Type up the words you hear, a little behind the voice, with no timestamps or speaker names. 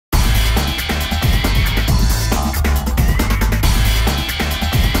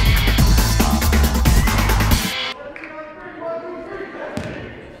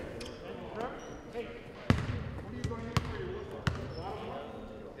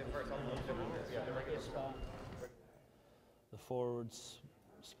spot. The forwards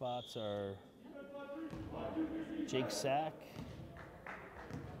spots are Jake Sack,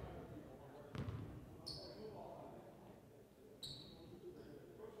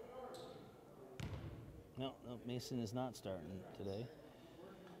 no, Mason is not starting today.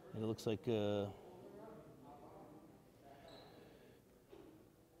 It looks like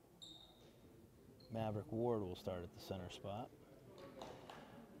Maverick Ward will start at the center spot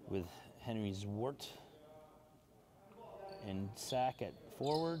with Henry Zwart and Sack at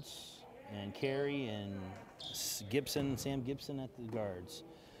forwards, and Carey and Gibson, Sam Gibson at the guards.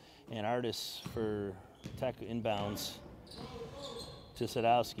 And Artis for Tech inbounds to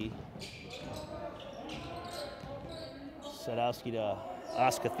Sadowski. Sadowski to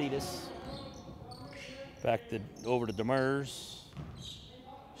Oskathidis. Back over to Demers.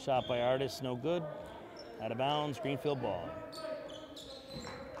 Shot by Artis, no good. Out of bounds, Greenfield ball.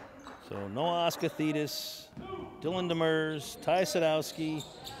 So no Oskathidis, Dylan Demers, Ty Sadowski,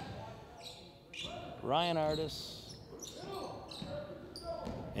 Ryan Artis,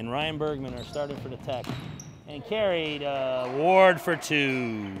 and Ryan Bergman are starting for the Tech. And carried Ward for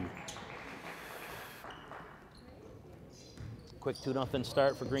 2. Quick 2-0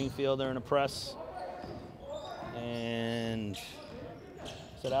 start for Greenfield. They're in a press. And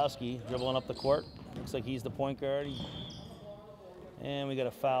Sadowski dribbling up the court. Looks like he's the point guard. And we got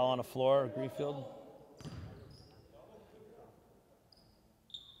a foul on the floor, Greenfield.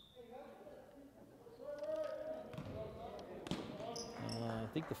 I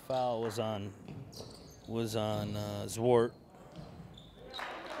think the foul was on Zwart.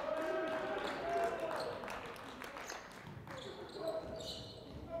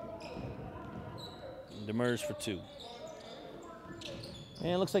 Demers for 2.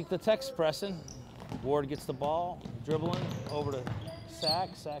 And it looks like the Tech's pressing. Ward gets the ball, dribbling over to Sack.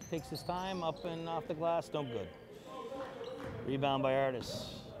 Sack takes his time, up and off the glass, no good. Rebound by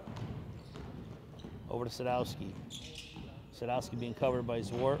Artis. Over to Sadowski. Sadowski being covered by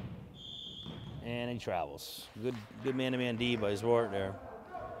Zwart. And he travels. Good man-to-man D by Zwart there.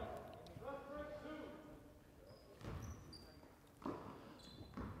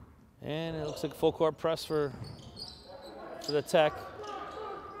 And it looks like full court press for the Tech.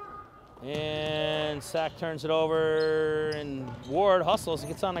 And Sack turns it over, and Ward hustles,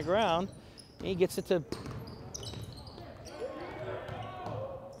 gets on the ground. He gets it to,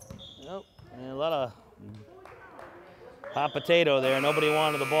 nope, and a lot of hot potato there. Nobody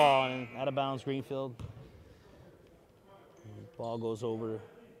wanted the ball, and out of bounds Greenfield. And the ball goes over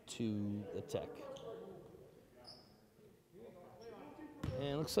to the Tech. And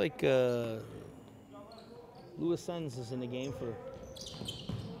it looks like Louis Sens is in the game for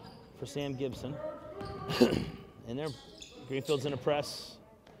Sam Gibson. And Greenfield's in a press.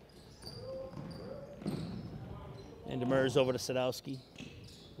 And Demers over to Sadowski.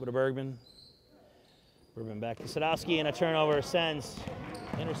 Over to Bergman. Bergman back to Sadowski, and a turnover. Sens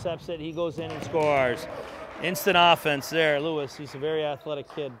intercepts it. He goes in and scores. Instant offense there, Lewis. He's a very athletic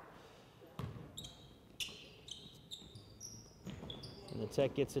kid. And the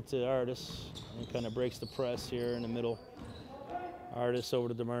Tech gets it to Artis and kind of breaks the press here in the middle. Artis over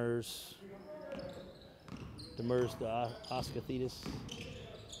to Demers. Demers to Oskathidis.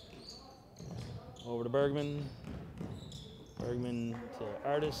 Over to Bergman. Bergman to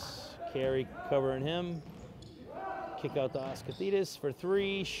Artis. Carey covering him. Kick out to Oskathidis for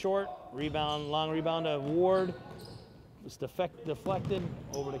 3. Short. Rebound. Long rebound to Ward. It's deflected.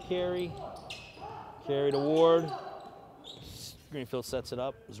 Over to Carey. Carey to Ward. Greenfield sets it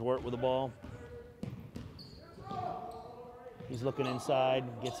up. Zwart with the ball. He's looking inside,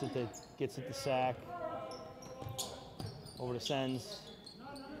 gets it to Sack. Over to Sens.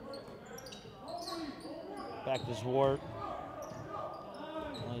 Back to Zwart.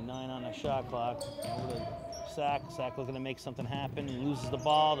 Only 9 on the shot clock. Over to Sack. Sack looking to make something happen. He loses the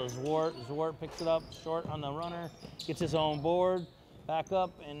ball to Zwart. Zwart picks it up short on the runner. Gets his own board. Back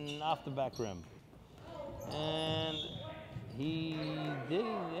up and off the back rim. And he did,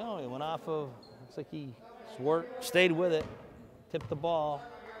 he went off of, looks like Zwart stayed with it. Tipped the ball,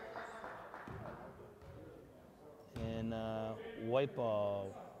 and white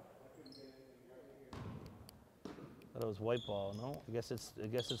ball. Thought it was white ball. No, I guess it's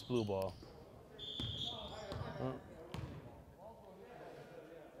blue ball.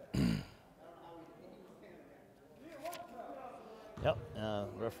 Yep.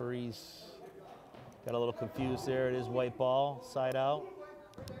 Referees got a little confused there. It is white ball, side out,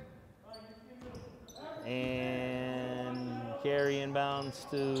 and Carey inbounds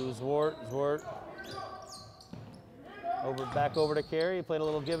to Zwart. Zwart Back over to Carey. He played a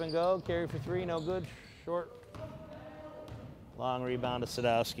little give and go. Carey for three, no good. Short. Long rebound to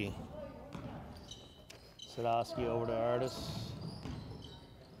Sadowski. Sadowski over to Artis.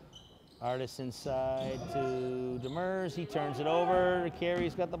 Artis inside to Demers. He turns it over.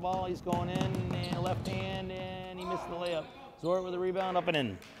 Carey's got the ball. He's going in, and left hand, and he missed the layup. Zort with a rebound, up and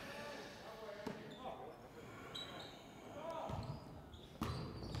in.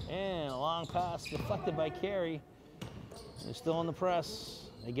 And a long pass deflected by Carey. They're still in the press.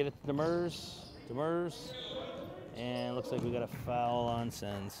 They get it to Demers. Demers. And it looks like we got a foul on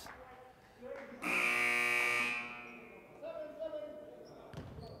Sens.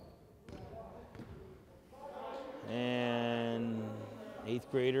 And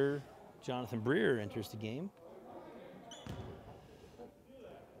 8th grader Jonathan Breer enters the game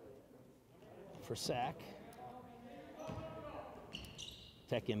for sack.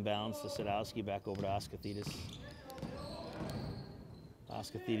 Tech inbounds to Sadowski, back over to Oskathidis.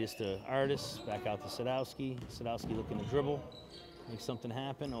 Oskathidis to Artis, back out to Sadowski. Sadowski looking to dribble, make something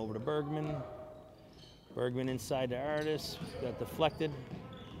happen, over to Bergman. Bergman inside to Artis, got deflected.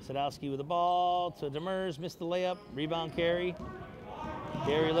 Sadowski with the ball to Demers, missed the layup, rebound Carey.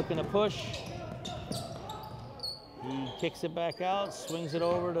 Carey looking to push. He kicks it back out, swings it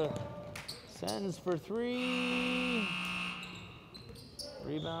over to Sens for three.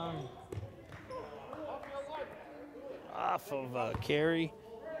 Rebound off of Carey,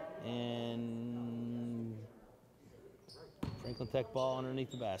 and Franklin Tech ball underneath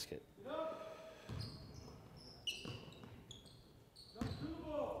the basket.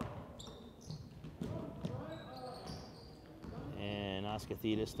 And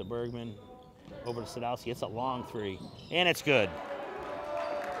Oskathidis to Bergman, over to Sadowski. It's a long three, and it's good.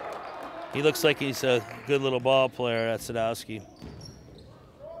 He looks like he's a good little ball player, that Sadowski.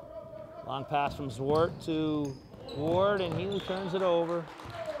 Long pass from Zwart to Ward, and he turns it over.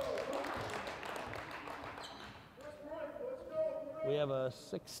 We have a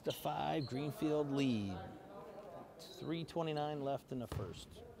 6-5 Greenfield lead. 3:29 left in the first.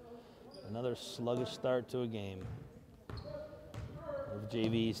 Another sluggish start to a game. The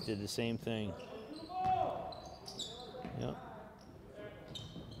JVs did the same thing. Yep.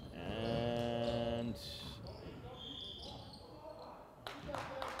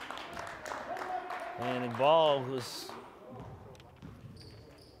 And the ball was,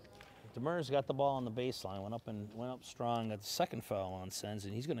 Demers got the ball on the baseline, went up strong, got the second foul on Sens,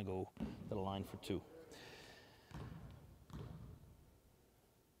 and he's going to go to the line for two.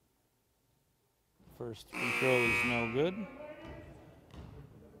 First free throw is no good.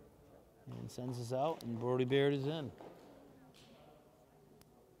 And Sens is out, and Brody Baird is in.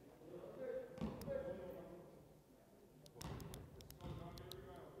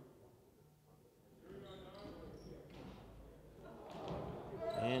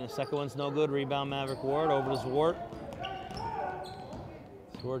 And the second one's no good. Rebound Maverick Ward, over to Zwart.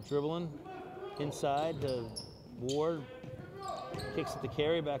 Zwart dribbling inside to Ward. Kicks it to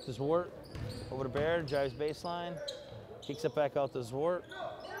Carey, back to Zwart. Over to Baird, drives baseline. Kicks it back out to Zwart.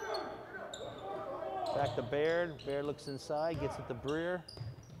 Back to Baird. Baird looks inside, gets it to Breer.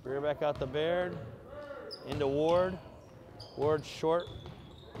 Breer back out to Baird. Into Ward. Ward short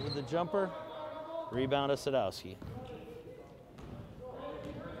with the jumper. Rebound to Sadowski.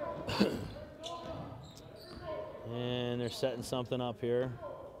 And they're setting something up here.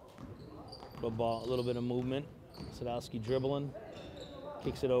 A little bit of movement. Sadowski dribbling.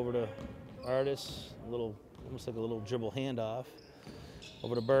 Kicks it over to Artis. Almost like a little dribble handoff.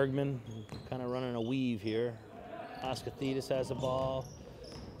 Over to Bergman. Kind of running a weave here. Oskathidis has the ball.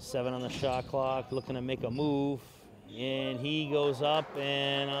 7 on the shot clock. Looking to make a move. And he goes up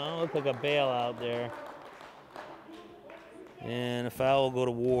and looked like a bailout there. And a foul will go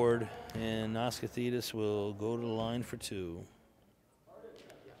to Ward, and Oskathidis will go to the line for two.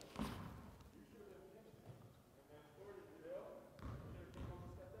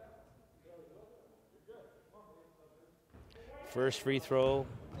 First free throw,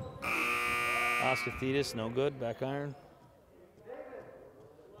 Oskathidis, no good, back iron.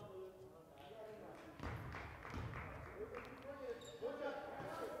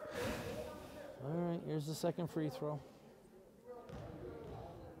 All right, here's the second free throw.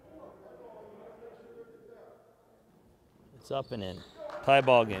 It's up and in. Tie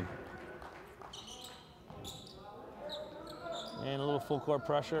ball game. And a little full court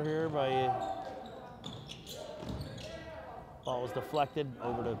pressure here by ball was deflected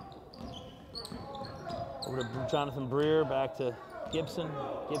over to Jonathan Breer, back to Gibson.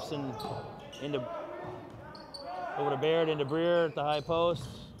 Gibson over to Baird, into Breer at the high post.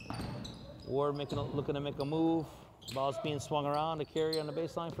 Ward looking to make a move. Ball's being swung around to carry on the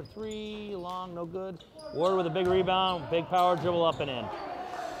baseline for 3, long, no good. Ward with a big rebound, big power dribble up and in.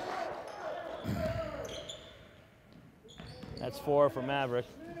 That's 4 for Maverick.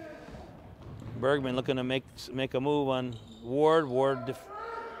 Bergman looking to make a move on Ward. Ward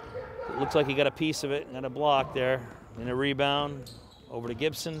looks like he got a piece of it, got a block there. And a rebound over to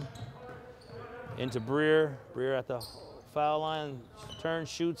Gibson. Into Breer. Breer at the foul line, turns,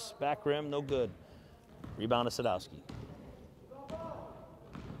 shoots, back rim, no good. Rebound to Sadowski.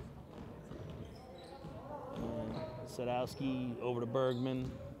 And Sadowski over to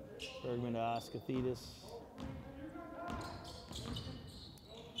Bergman. Bergman to Askathetis.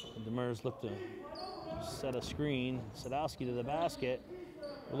 Demers looked to set a screen. Sadowski to the basket.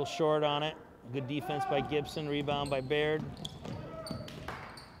 A little short on it. Good defense by Gibson. Rebound by Baird.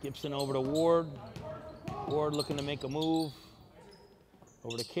 Gibson over to Ward. Ward looking to make a move.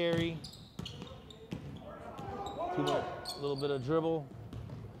 Over to Carey. A little bit of dribble.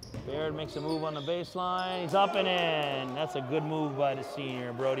 Baird makes a move on the baseline. He's up and in. That's a good move by the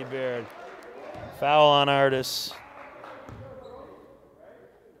senior, Brody Baird. Foul on Artis.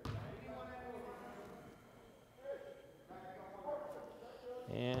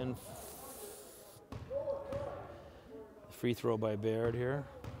 And free throw by Baird here.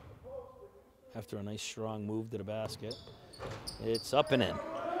 After a nice strong move to the basket. It's up and in.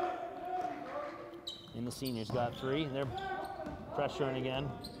 And the seniors got 3. They're pressuring again.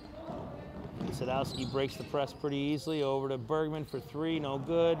 And Sadowski breaks the press pretty easily. Over to Bergman for 3, no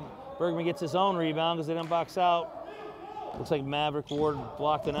good. Bergman gets his own rebound because they didn't box out. Looks like Maverick Ward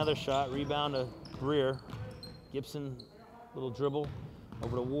blocked another shot. Rebound to Breer. Gibson, little dribble.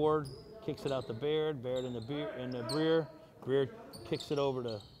 Over to Ward, kicks it out to Baird. Baird into Breer. Breer kicks it over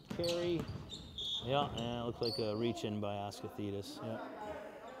to Carey. Yeah, and it looks like a reach in by Askathetis. Yeah.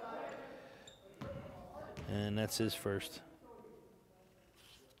 And that's his first.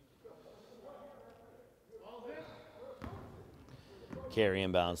 Carey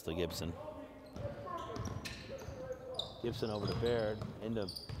inbounds to Gibson. Gibson over to Baird. Into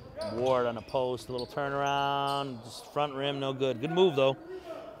Ward on a post. A little turnaround. Just front rim, no good. Good move, though.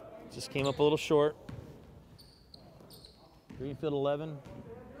 Just came up a little short. Greenfield 11.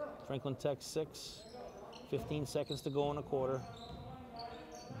 Franklin Tech 6. 15 seconds to go in a quarter.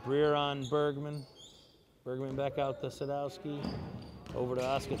 Breer on Bergman. Bergman back out to Sadowski. Over to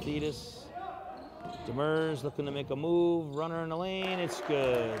Askathetis. Demers looking to make a move. Runner in the lane. It's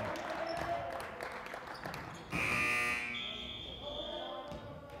good.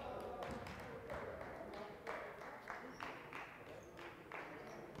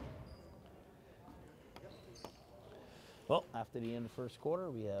 Well, after the end of the first quarter,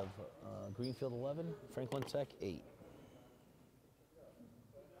 we have Greenfield 11, Franklin Tech 8.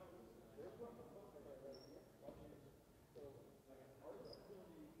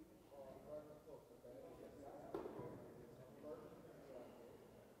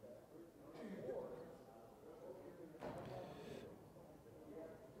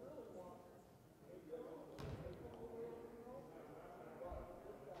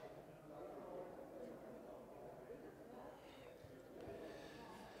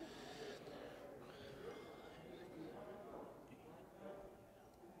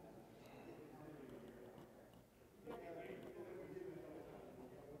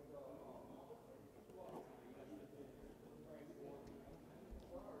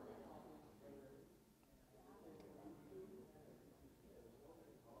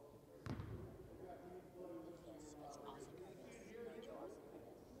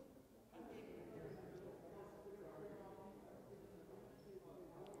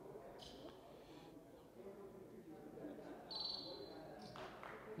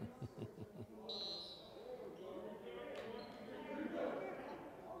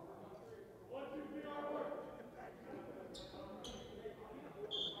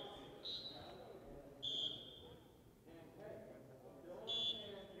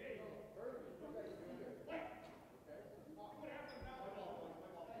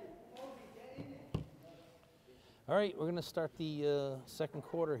 All right, we're going to start the second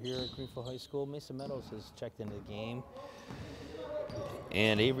quarter here at Greenfield High School. Mason Meadows has checked into the game,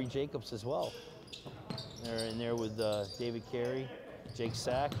 and Avery Jacobs as well. They're in there with David Carey, Jake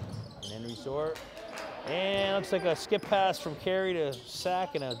Sack, and Henry Sort. And it looks like a skip pass from Carey to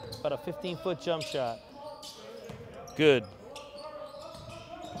Sack and about a 15-foot jump shot. Good.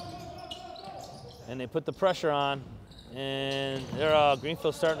 And they put the pressure on, and they're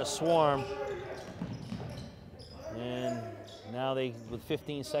Greenfield's starting to swarm. And now with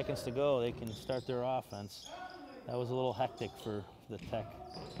 15 seconds to go, they can start their offense. That was a little hectic for the Tech.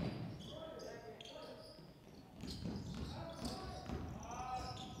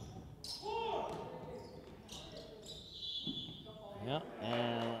 Yeah,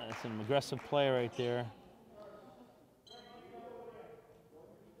 and it's an aggressive play right there.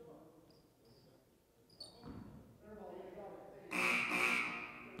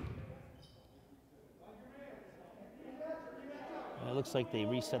 It looks like they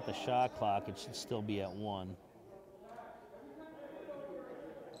reset the shot clock. It should still be at 1.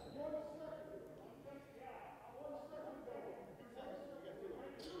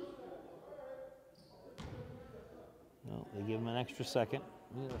 No, they give him an extra second.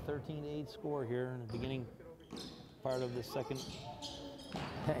 We have a 13-8 score here in the beginning part of the second.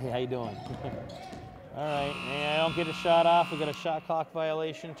 Hey, how you doing? All right, and I don't get a shot off. We got a shot clock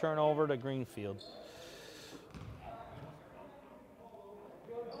violation. Turnover to Greenfield.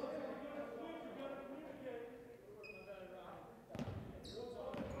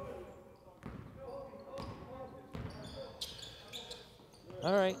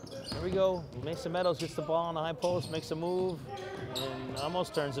 All right, here we go. Mason Meadows gets the ball on the high post, makes a move, and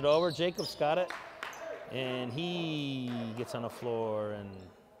almost turns it over. Jacobs got it, and he gets on the floor, and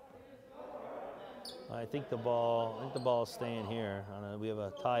I think the ball is staying here. We have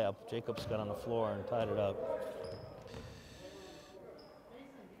a tie up. Jacobs got on the floor and tied it up.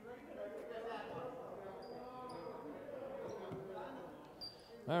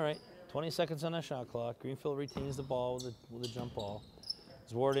 All right, 20 seconds on that shot clock. Greenfield retains the ball with a jump ball.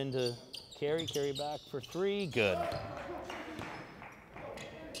 Ward into Carey back for 3, good. I'll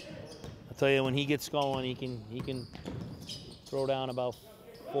tell you, when he gets going, he can throw down about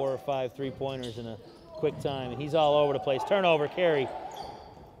 4 or 5 3-pointers in a quick time, and he's all over the place. Turnover, Carey.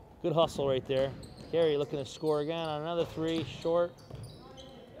 Good hustle right there. Carey looking to score again on another 3, short.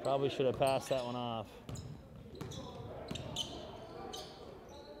 Probably should have passed that one off.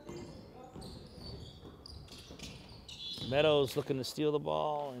 Meadows looking to steal the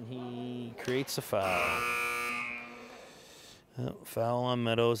ball, and he creates a foul. Foul on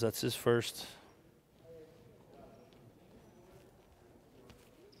Meadows, that's his first.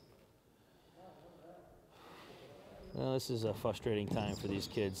 Well, this is a frustrating time for these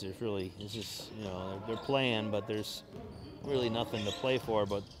kids. It's just, they're playing, but there's really nothing to play for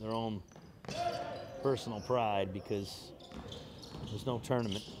but their own personal pride because there's no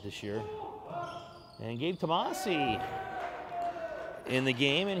tournament this year. And Gabe Tomasi in the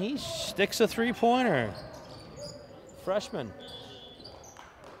game, and he sticks a 3-pointer. Freshman.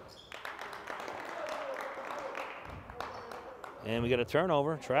 And we got a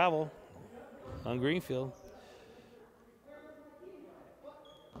turnover, travel on Greenfield.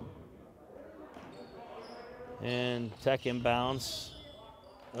 And Tech inbounds.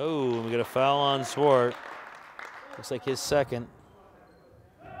 Oh, we got a foul on Swart. Looks like his second.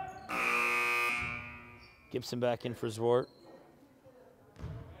 Gibson back in for Zwart.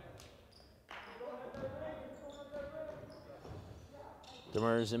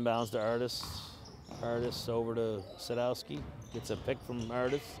 Demers inbounds to Artis. Artis over to Sadowski. Gets a pick from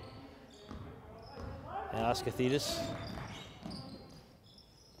Artis. And Oskathidis.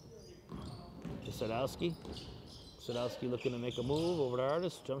 To Sadowski. Sadowski looking to make a move over to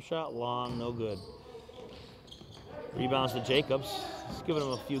Artis. Jump shot, long, no good. Rebounds to Jacobs. Just giving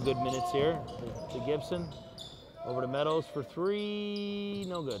him a few good minutes here. To Gibson. Over to Meadows for 3,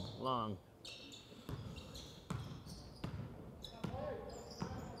 no good, long.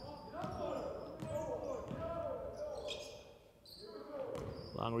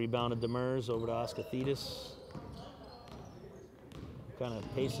 Long rebound to Demers over to Oskathidis. Kind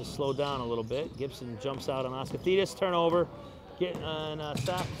of pace is slowed down a little bit. Gibson jumps out on Oskathidis, turnover.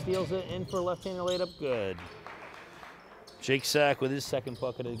 Sack steals it in for left-handed laid up, good. Jake Sack with his second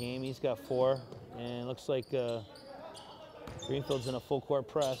bucket of the game. He's got 4, and looks like Greenfield's in a full court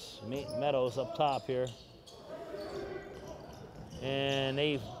press. Meadows up top here. And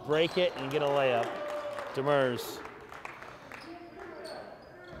they break it and get a layup. Demers.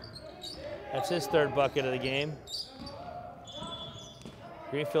 That's his 3rd bucket of the game.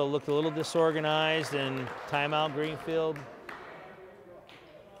 Greenfield looked a little disorganized, and timeout Greenfield.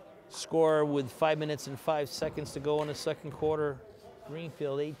 Score with 5 minutes and 5 seconds to go in the second quarter.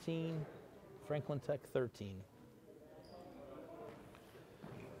 Greenfield 18, Franklin Tech 13.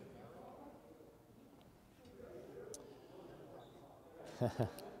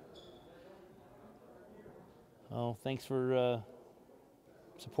 Oh, thanks for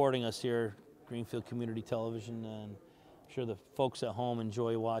supporting us here, Greenfield Community Television. And I'm sure the folks at home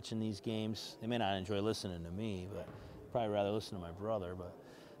enjoy watching these games. They may not enjoy listening to me, but probably rather listen to my brother, but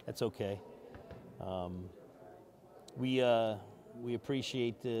that's okay. We we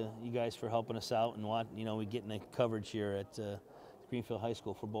appreciate you guys for helping us out and we getting the coverage here at Greenfield High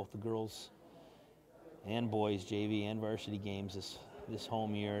School for both the girls and boys JV and varsity games this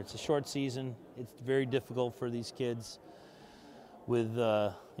home year. It's a short season. It's very difficult for these kids with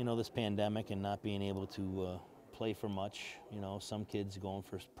this pandemic and not being able to play for much. Some kids going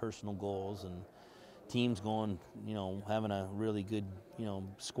for personal goals and teams going, having a really good,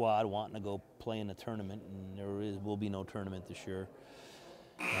 squad wanting to go play in a tournament, and will be no tournament this year.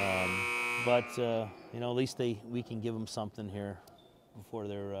 But at least we can give them something here before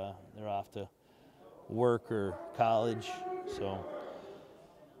they're off to work or college. So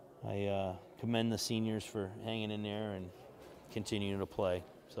I commend the seniors for hanging in there and continuing to play.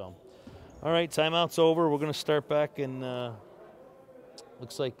 So, all right, timeout's over. We're going to start back, and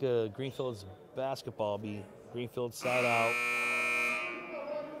looks like Greenfield's basketball will be Greenfield side out.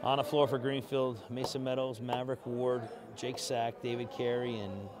 On the floor for Greenfield, Mason Meadows, Maverick Ward, Jake Sack, David Carey,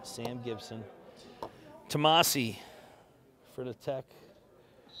 and Sam Gibson. Tomasi for the Tech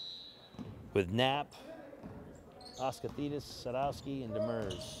with Knapp, Oskathidis, Sadowski, and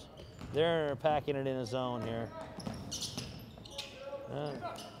Demers. They're packing it in a zone here.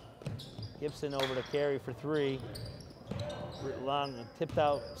 Gibson over to Carey for three. Long tipped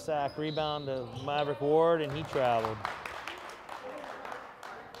out Sack, rebound to Maverick Ward, and he traveled.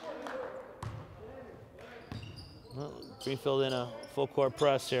 Well, Greenfield in a full court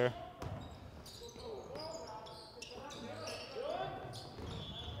press here.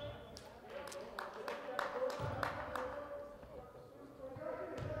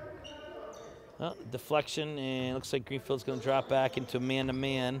 Well, deflection, and looks like Greenfield's going to drop back into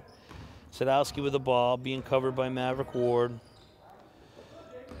man-to-man. Sadowski with the ball, being covered by Maverick Ward.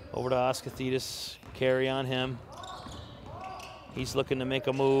 Over to Oskathidis, Carey on him. He's looking to make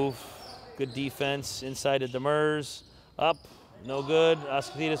a move. Good defense inside to Demers. Up, no good.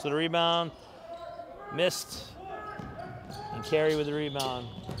 Oskathidis with a rebound. Missed. And Carey with the rebound.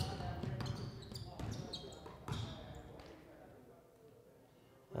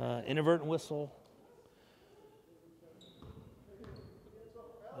 Inadvertent whistle.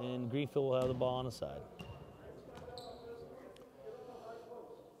 And Greenfield will have the ball on the side.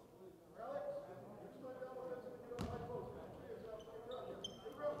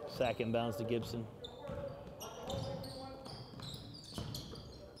 Sack inbounds to Gibson.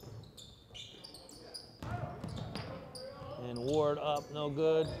 And Ward up, no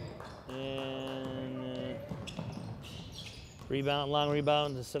good. And rebound, long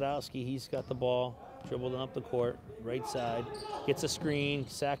rebound to Sadowski. He's got the ball, dribbled up the court, right side. Gets a screen,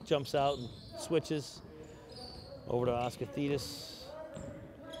 Sack jumps out and switches. Over to Oskathidis.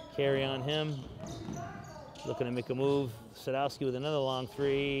 Carey on him. Looking to make a move. Sadowski with another long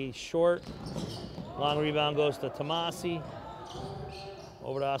three, short. Long rebound goes to Tomasi.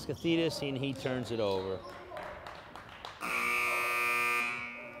 Over to Oskathidis, and he turns it over.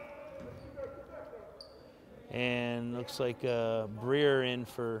 And looks like Breer in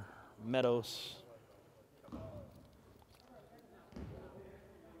for Meadows.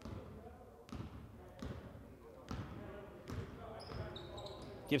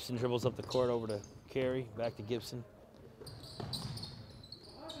 Gibson dribbles up the court over to Carey, back to Gibson.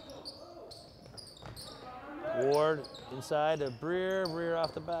 Ward inside to Breer. Breer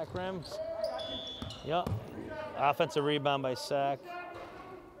off the back rim. Yep. Offensive rebound by Sack.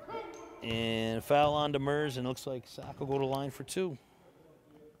 And foul on Demers, and looks like Sack will go to line for two.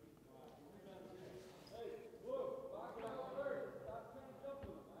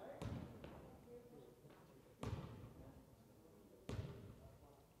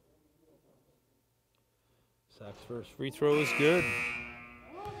 Sack's first free throw is good.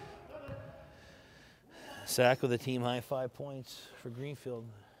 Sack with a team high 5 points for Greenfield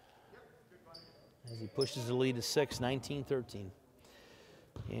as he pushes the lead to 6, 19-13.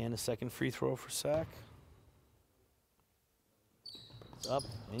 And a second free throw for Sack. It's up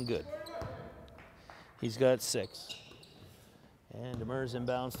and good. He's got 6. And Demers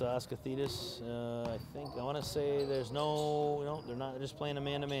inbounds to Oskathidis. I want to say there's no, they're not, they're just playing a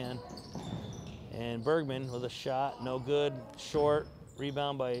man-to-man. And Bergman with a shot, no good, short.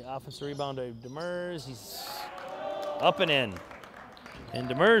 Offensive rebound by Demers. He's up and in. And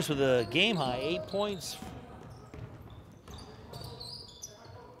Demers with a game high, 8 points.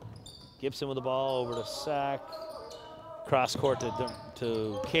 Gibson with the ball over to Sack. Cross court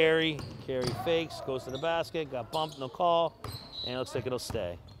to Carey. Carey fakes, goes to the basket, got bumped, no call, and it looks like it'll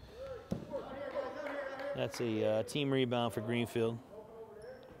stay. That's a team rebound for Greenfield.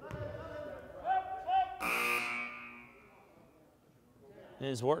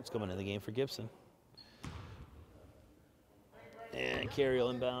 And Zwart's coming in the game for Gibson. Carey will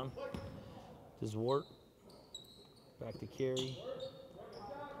inbound. To Zwart. Back to Carey.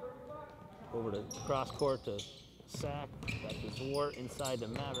 Over to cross court to Sack. Back to Zwart. Inside to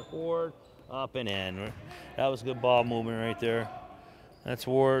Maverick Ward. Up and in. That was good ball movement right there. That's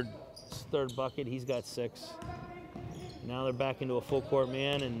Ward's third bucket. He's got 6. Now they're back into a full court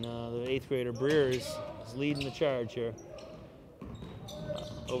man, and the 8th grader Breer is leading the charge here.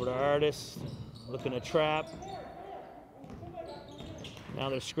 Over to Artis, looking to trap. Now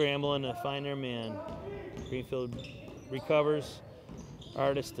they're scrambling to find their man. Greenfield recovers.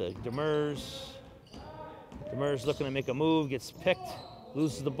 Artis to Demers. Demers looking to make a move, gets picked,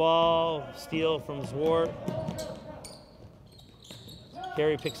 loses the ball, steal from Zwart.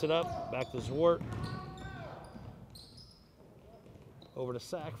 Carey picks it up, back to Zwart. Over to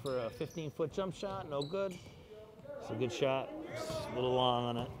Sack for a 15-foot jump shot, no good. It's a good shot, just a little long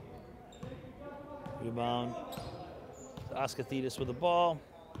on it. Rebound. Oskathidis with the ball.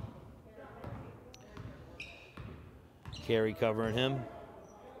 Carey covering him.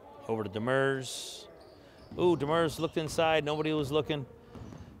 Over to Demers. Ooh, Demers looked inside, nobody was looking.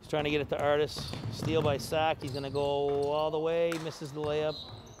 He's trying to get it to Artis. Steal by Sack, he's gonna go all the way, misses the layup.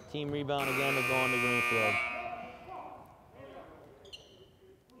 Team rebound again to go on to Greenfield.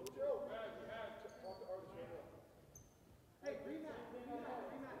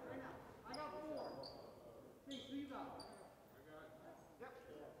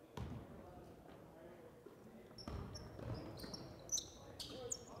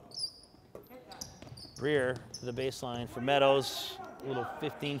 Breer to the baseline for Meadows. A little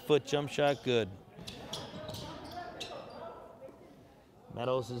 15-foot jump shot, good.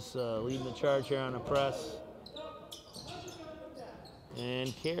 Meadows is leading the charge here on a press.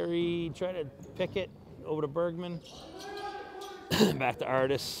 And Carey tried to pick it over to Bergman. Back to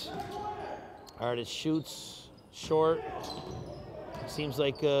Artis. Artis shoots short. Seems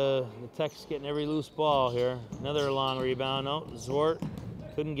like the Tech's getting every loose ball here. Another long rebound. No, Zwart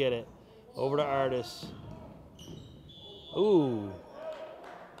couldn't get it. Over to Artis. Ooh,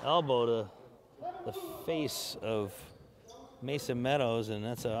 elbow to the face of Mason Meadows, and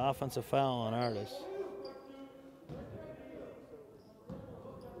that's an offensive foul on Artis.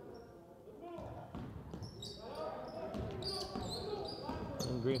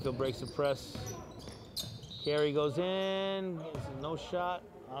 And Greenfield breaks the press. Carey goes in, no shot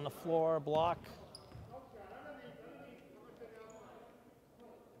on the floor, block.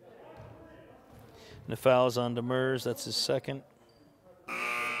 And the foul's on Demers, that's his second.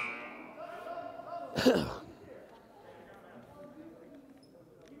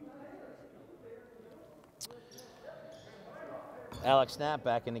 Alex Knapp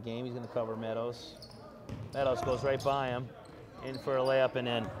back in the game, he's gonna cover Meadows. Meadows goes right by him, in for a layup and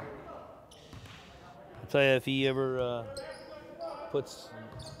in. I'll tell you, if he ever puts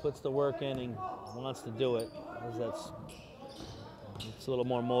the work in and wants to do it, it's a little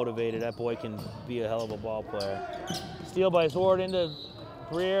more motivated. That boy can be a hell of a ball player. Steal by Zwart into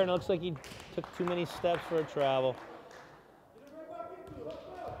Breer, and it looks like he took too many steps for a travel.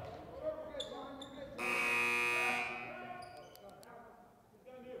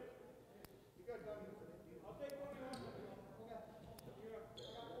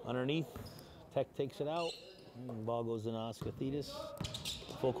 Underneath, Tech takes it out. And the ball goes in Oskathidis.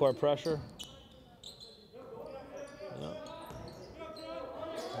 Full court pressure. Yep.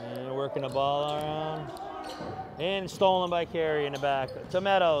 And working the ball around. And stolen by Carey in the back. To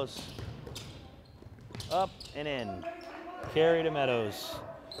Meadows. Up and in. Carey to Meadows.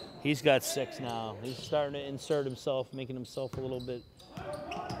 He's got 6 now. He's starting to insert himself, making himself a little bit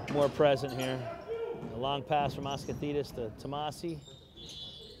more present here. A long pass from Oskathidis to Tomasi.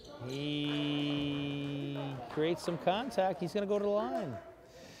 He creates some contact. He's going to go to the line.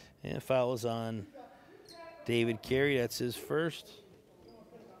 And foul is on David Carey. That's his first.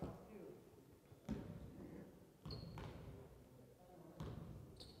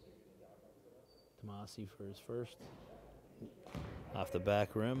 Tomasi for his first. Off the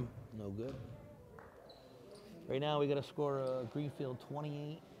back rim. No good. Right now we got to score Greenfield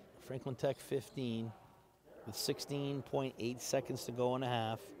 28, Franklin Tech 15 with 16.8 seconds to go in a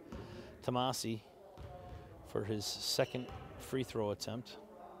half. Tomasi for his second free throw attempt.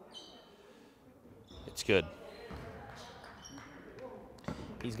 It's good.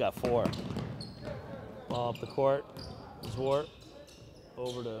 He's got 4. Ball up the court. Zwart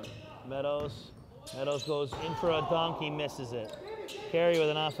over to Meadows. Meadows goes in for a dunk. He misses it. Carey with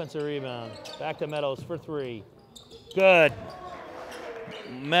an offensive rebound. Back to Meadows for 3. Good.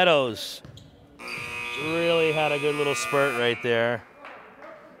 Meadows really had a good little spurt right there.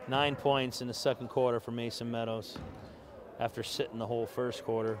 9 points in the second quarter for Mason Meadows. after sitting the whole first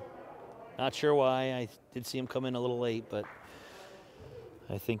quarter. Not sure why. I did see him come in a little late, but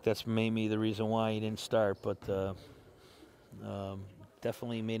I think that's maybe the reason why he didn't start. But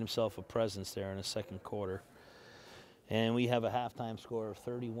definitely made himself a presence there in the second quarter. And we have a halftime score of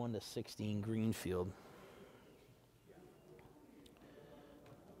 31-16 Greenfield.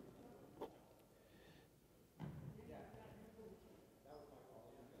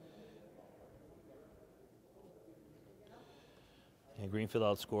 And Greenfield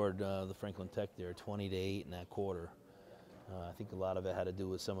outscored the Franklin Tech there 20-8 in that quarter. I think a lot of it had to do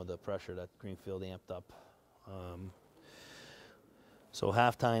with some of the pressure that Greenfield amped up. So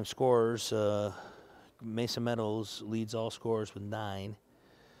halftime scores, Mesa Meadows leads all scorers with 9.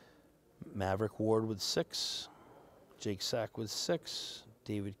 Maverick Ward with 6. Jake Sack with 6.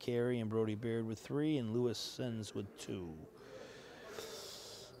 David Carey and Brody Baird with 3. And Lewis Sens with 2.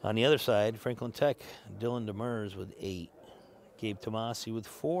 On the other side, Franklin Tech, Dylan Demers with 8. Gabe Tomasi with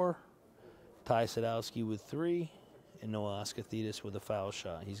 4. Ty Sadowski with 3. And Noah Oskathidis with a foul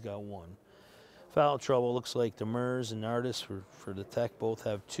shot. He's got 1. Foul trouble looks like Demers and Artis for the Tech both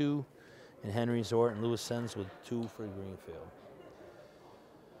have 2. And Henry Zort and Lewis Sens with 2 for Greenfield.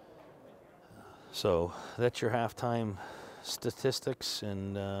 So that's your halftime statistics,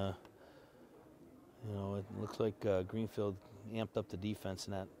 and you know, it looks like Greenfield amped up the defense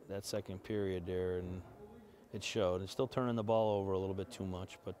in that second period there, and it showed. It's still turning the ball over a little bit too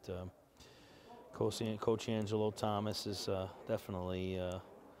much, but Coach Angelo Thomas is definitely a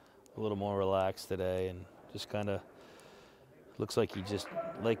little more relaxed today, and just kind of looks like he just,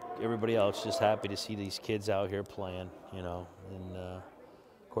 like everybody else, just happy to see these kids out here playing, you know. And of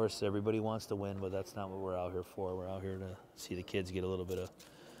course, everybody wants to win, but that's not what we're out here for. We're out here to see the kids get a little bit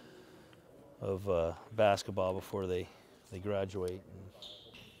of basketball before they graduate and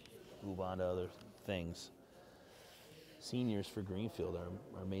move on to other things. Seniors for Greenfield are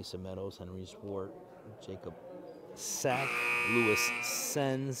Mesa Meadows, Henry Swart, Jacob Sack, Lewis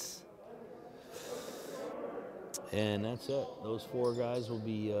Sens. And that's it. Those 4 guys will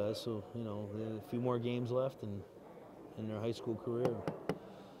be, so, you know, a few more games left in their high school career.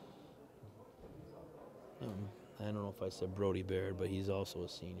 I don't know if I said Brody Baird, but he's also a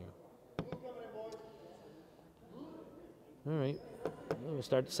senior. All right, we'll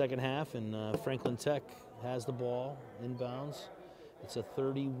start the second half, and Franklin Tech has the ball inbounds. It's a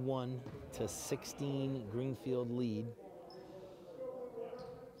 31-16 Greenfield lead.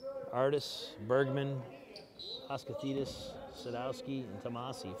 Artis, Bergman, Oskathidis, Sadowski, and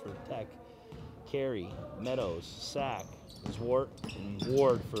Tomasi for Tech. Carey, Meadows, Sack, Zwart, and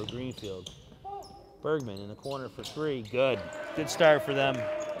Ward for Greenfield. Bergman in the corner for 3. Good start for them.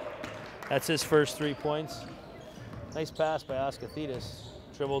 That's his first 3 points. Nice pass by Oskathidis.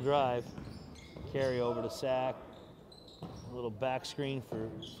 Dribble drive. Carey over to Sack. A little back screen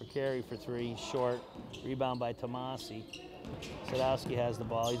for Carey for 3. Short. Rebound by Tomasi. Sadowski has the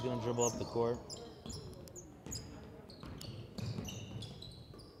ball. He's going to dribble up the court.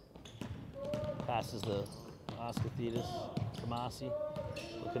 Passes to Oskathidis. Tomasi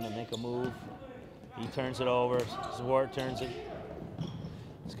looking to make a move. He turns it over. Zwart turns it.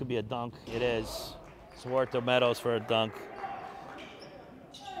 This could be a dunk. It is. Zwart to Meadows for a dunk.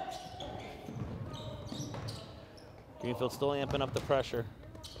 Greenfield still amping up the pressure.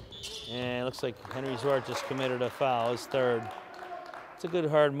 And it looks like Henry Zwart just committed a foul, his 3rd. It's a good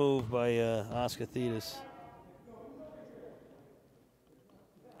hard move by Oskathidis.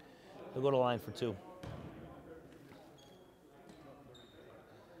 They'll go to line for 2.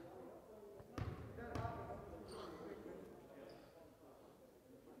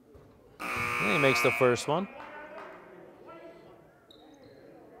 And he makes the first one.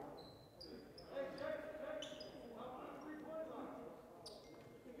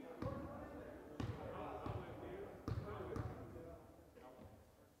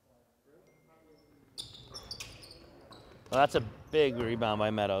 Well, that's a big rebound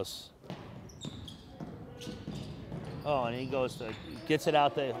by Meadows. Oh, and he gets it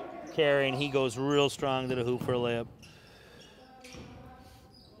out to Carey, and he goes real strong to the hoop for a layup.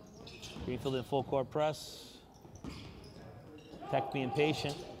 Greenfield in full court press. Tech being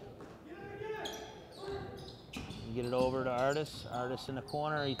patient. Get it over to Artis. Artis in the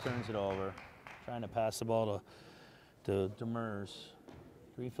corner, he turns it over. Trying to pass the ball to Demers.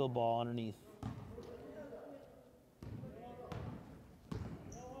 Greenfield ball underneath.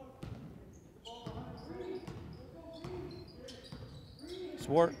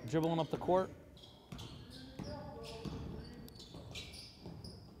 Swart dribbling up the court.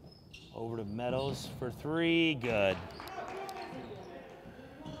 Over to Meadows for 3, good.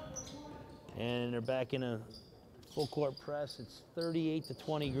 And they're back in a Full court press. It's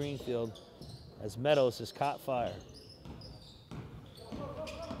 38-20 Greenfield as Meadows has caught fire.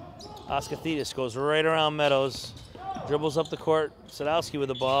 Oskathidis goes right around Meadows, dribbles up the court. Sadowski with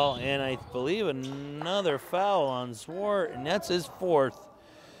the ball, and I believe another foul on Zwart, and that's his fourth.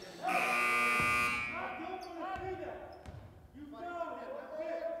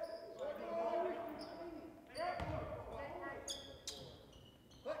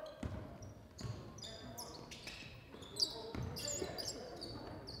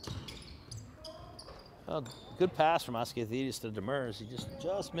 Well, good pass from Oskathidis to Demers. He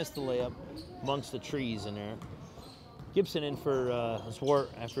just missed the layup amongst the trees in there. Gibson in for Zwart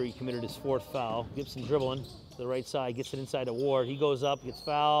after he committed his fourth foul. Gibson dribbling to the right side, gets it inside to Ward. He goes up, gets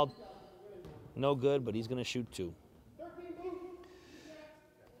fouled. No good, but he's going to shoot two.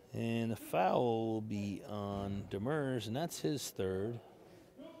 And the foul will be on Demers, and that's his third.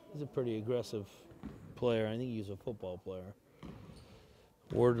 He's a pretty aggressive player. I think he's a football player.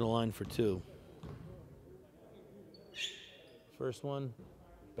 Ward in the line for two. First one,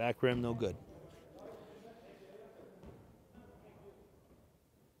 back rim, no good.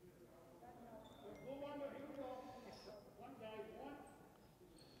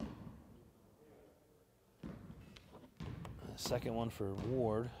 Second one for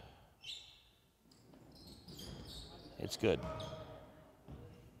Ward. It's good.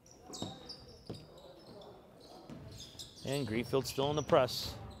 And Greenfield still in the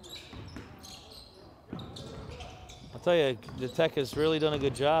press. I'll tell you, the Tech has really done a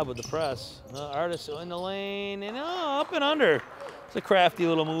good job with the press. Artis in the lane, and up and under. It's a crafty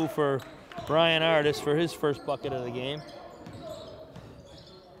little move for Brian Artis for his first bucket of the game.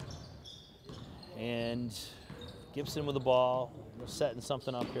 And Gibson with the ball. We're setting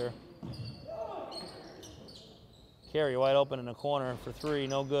something up here. Carey wide open in the corner for three,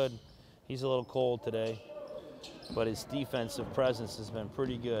 no good. He's a little cold today, but his defensive presence has been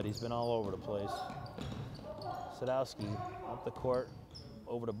pretty good. He's been all over the place. Sadowski up the court,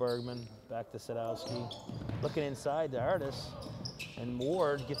 over to Bergman, back to Sadowski. Looking inside to Artis, and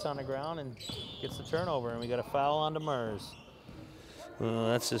Ward gets on the ground and gets the turnover, and we got a foul on Demers.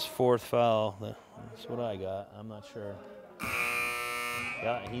 That's his fourth foul. That's what I got. I'm not sure.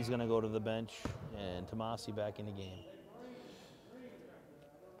 Yeah, he's going to go to the bench, and Tomasi back in the game.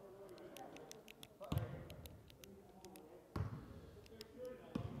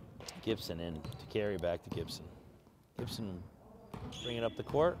 Gibson in to carry back to Gibson. Gibson bringing up the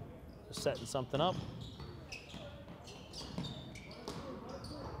court, setting something up.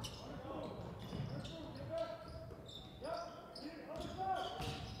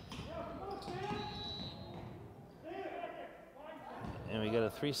 And we got a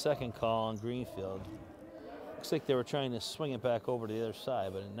 3-second call on Greenfield. Looks like they were trying to swing it back over to the other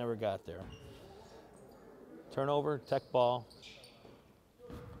side, but it never got there. Turnover, Tech ball.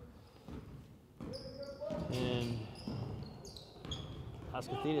 And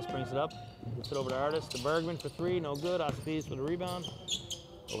Oskathidis brings it up, gets it over to Artis, to Bergman for three, no good. Oskathidis with a rebound.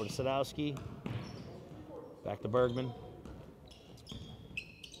 Over to Sadowski. Back to Bergman.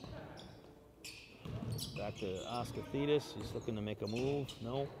 Back to Oskathidis. He's looking to make a move.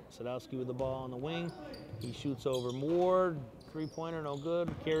 No. Sadowski with the ball on the wing. He shoots over Ward. Three-pointer, no good.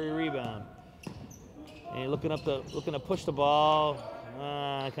 Carry rebound. And looking to push the ball.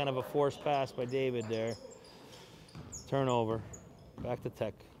 Kind of a forced pass by David there. Turnover. Back to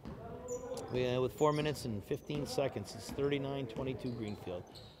Tech. With 4 minutes and 15 seconds, it's 39-22 Greenfield.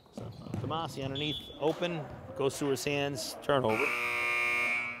 So Tomasi underneath, open, goes through his hands, turnover.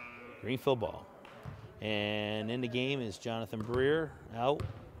 Greenfield ball. And in the game is Jonathan Breer. Out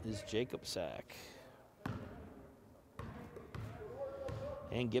is Jacob Sack.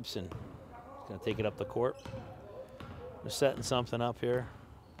 And Gibson is going to take it up the court. They're setting something up here.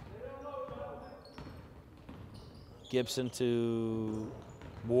 Gibson to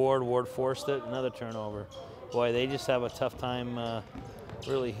Ward. Ward forced it. Another turnover. Boy, they just have a tough time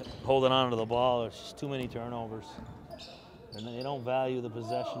really holding on to the ball. There's just too many turnovers. And they don't value the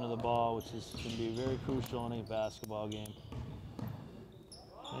possession of the ball, which is going to be very crucial in a basketball game.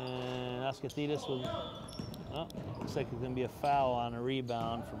 And Oskathidis will, looks like it's going to be a foul on a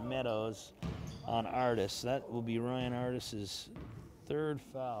rebound from Meadows on Artis. That will be Ryan Artis' third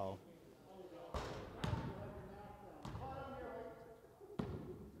foul.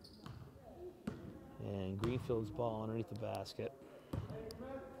 And Greenfield's ball underneath the basket.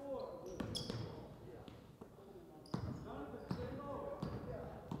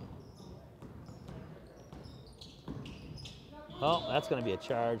 Oh, that's going to be a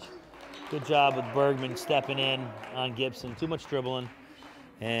charge. Good job with Bergman stepping in on Gibson. Too much dribbling.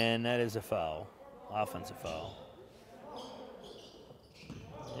 And that is a foul. Offensive foul.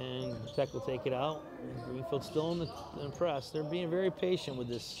 And Tech will take it out. And Greenfield's still in the press. They're being very patient with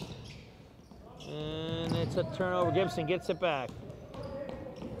this. And it's a turnover. Gibson gets it back.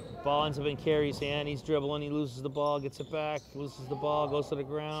 Ball ends up in Carey's hand. He's dribbling. He loses the ball, gets it back, loses the ball, goes to the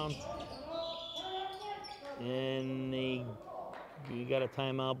ground. And you got a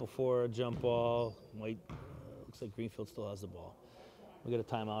timeout before a jump ball. Looks like Greenfield still has the ball. We got a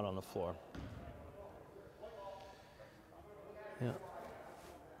timeout on the floor. Yeah.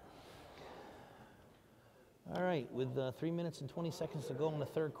 All right, with 3 minutes and 20 seconds to go in the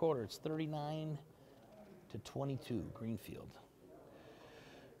third quarter, it's 39-22, Greenfield.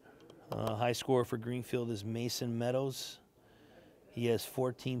 High scorer for Greenfield is Mason Meadows. He has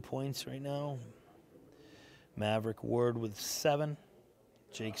 14 points right now. Maverick Ward with 7.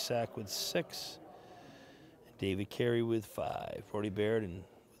 Jake Sack with 6. David Carey with 5. Brody Baird with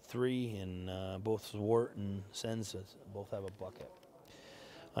 3. And both Zwart and Sens both have a bucket.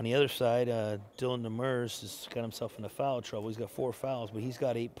 On the other side, Dylan Demers has got himself into foul trouble. He's got 4 fouls, but he's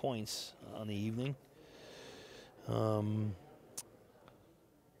got 8 points on the evening.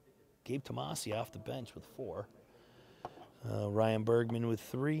 Gabe Tomasi off the bench with 4. Ryan Bergman with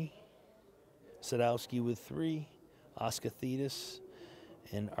 3. Sadowski with 3. Oscar Thetis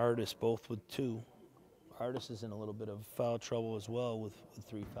and Artis both with 2. Artis is in a little bit of foul trouble as well with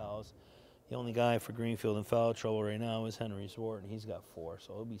 3 fouls. The only guy for Greenfield in foul trouble right now is Henry Zwart, and he's got 4,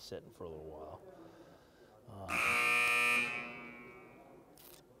 so he'll be sitting for a little while.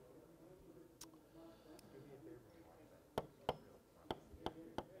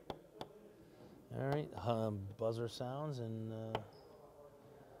 All right, buzzer sounds, and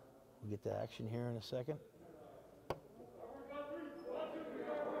we'll get to action here in a second.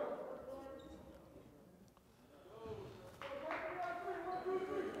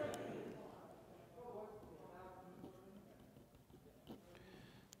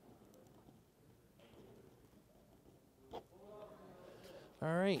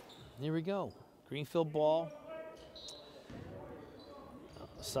 All right, here we go. Greenfield ball.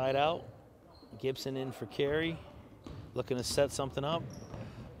 Side out. Gibson in for Carey. Looking to set something up.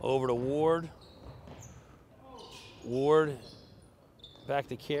 Over to Ward. Ward back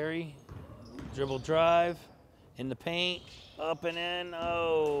to Carey. Dribble drive. In the paint. Up and in.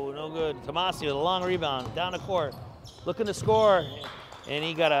 Oh, no good. Tomasi with a long rebound. Down the court. Looking to score. And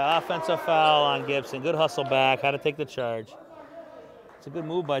he got an offensive foul on Gibson. Good hustle back. Had to take the charge. It's a good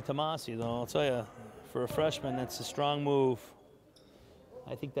move by Tomasi, though. I'll tell you, for a freshman, that's a strong move.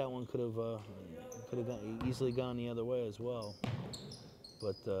 I think that one could have easily gone the other way as well.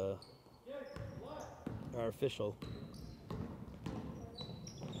 But our official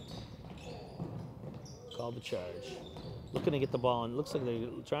called the charge. Looking to get the ball, and looks like they're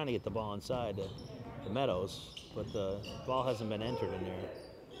trying to get the ball inside the Meadows, but the ball hasn't been entered in there.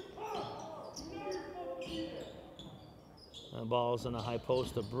 The ball's in a high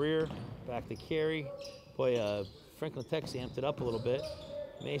post to Breer, back to Carey. Boy, Franklin Texas amped it up a little bit.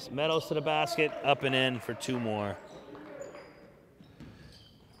 Meadows to the basket, up and in for 2 more.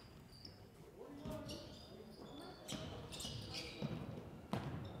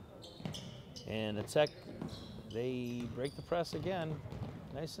 And the Tech, they break the press again,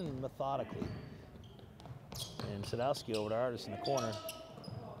 nice and methodically. And Sadowski over to Artis in the corner.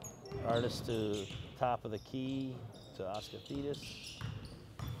 Artis to top of the key to Oscar Thetis.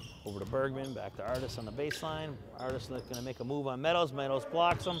 Over to Bergman, back to Artis on the baseline. Artis looking to make a move on Meadows. Meadows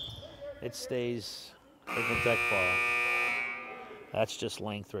blocks him. It stays Franklin Tech ball. That's just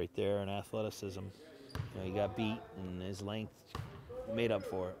length right there and athleticism. You know, he got beat and his length made up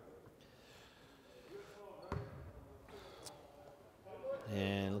for it.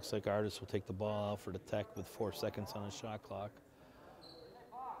 And it looks like Artis will take the ball out for the Tech with 4 seconds on the shot clock.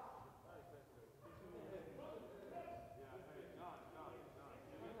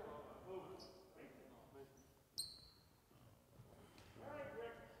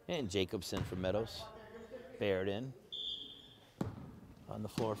 And Jacobson for Meadows. Baird in. On the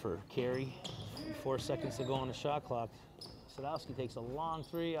floor for Carey. 4 seconds to go on the shot clock. Sadowski takes a long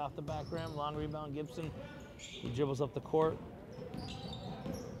 3 off the back rim. Long rebound, Gibson. He dribbles up the court.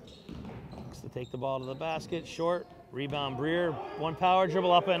 Looks to take the ball to the basket. Short. Rebound, Breer. 1 power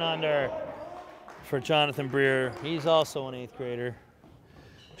dribble up and under for Jonathan Breer. He's also an 8th grader.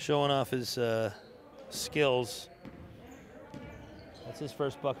 Showing off his skills. That's his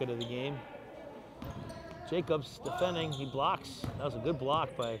first bucket of the game. Jacobs defending, he blocks. That was a good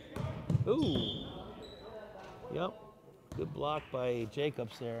block by, ooh. Yep, good block by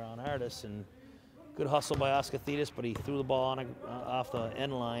Jacobs there on Artis, and good hustle by Oscar Thetis, but he threw the ball on off the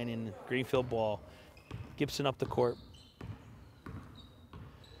end line in Greenfield ball. Gibson up the court.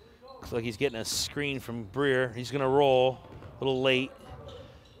 Looks like he's getting a screen from Breer. He's going to roll a little late.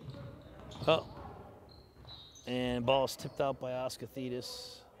 Oh. And ball is tipped out by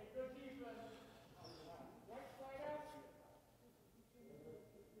Oscathetis.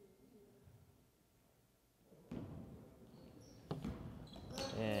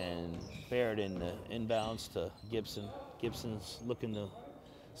 And Baird in the inbounds to Gibson. Gibson's looking to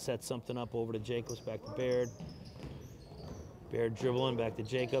set something up over to Jacobs, back to Baird. Baird dribbling, back to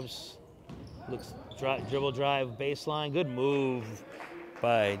Jacobs. Looks dribble drive baseline. Good move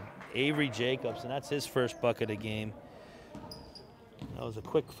by Avery Jacobs, and that's his first bucket of the game. That was a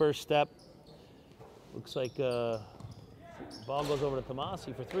quick first step. Looks like ball goes over to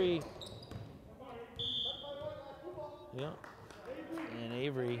Tomasi for 3. Yeah. And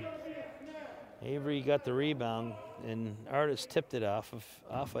Avery got the rebound, and Artis tipped it off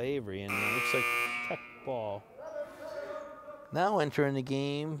of Avery, and it looks like Tech ball. Now entering the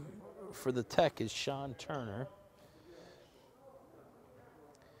game for the Tech is Sean Turner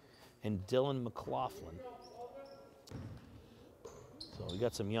and Dylan McLaughlin. So we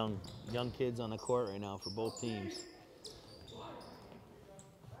got some young kids on the court right now for both teams.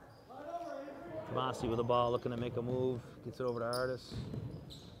 Tomasi with the ball, looking to make a move. Gets it over to Artis.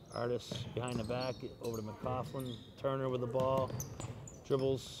 Artis behind the back, over to McLaughlin. Turner with the ball.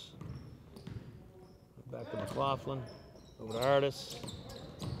 Dribbles. Back to McLaughlin. Over to Artis.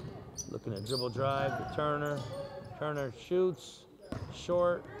 Looking at dribble drive to Turner. Turner shoots.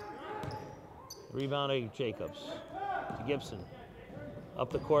 Short. Rebound to Jacobs. To Gibson.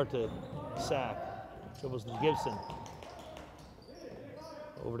 Up the court to Sack. Dribbles to Gibson.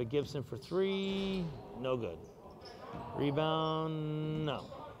 Over to Gibson for 3. No good. Rebound, no.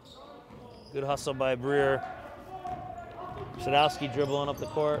 Good hustle by Breer. Sadowski dribbling up the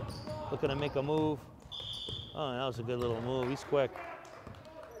court. Looking to make a move. Oh, that was a good little move. He's quick.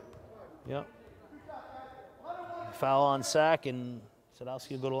 Yep. Foul on Sack, and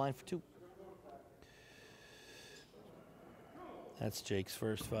Sadowski will go to line for 2. That's Jake's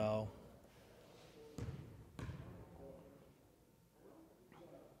first foul.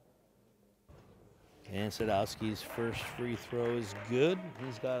 And Sadowski's first free throw is good.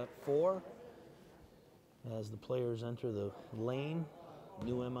 He's got 4. As the players enter the lane,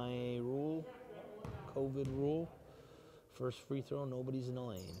 new MIA rule, COVID rule. First free throw, nobody's in the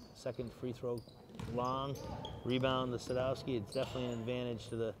lane. Second free throw, long. Rebound to Sadowski. It's definitely an advantage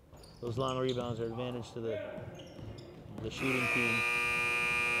to those long rebounds are an advantage to the shooting team.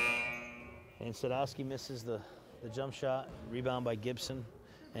 And Sadowski misses the jump shot. Rebound by Gibson.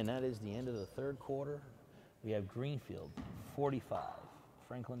 And that is the end of the third quarter. We have Greenfield 45,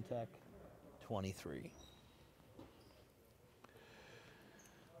 Franklin Tech 23.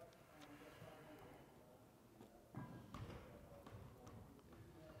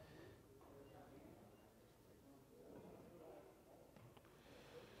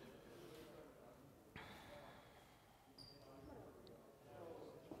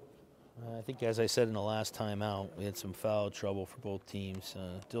 I think, as I said in the last time out, we had some foul trouble for both teams.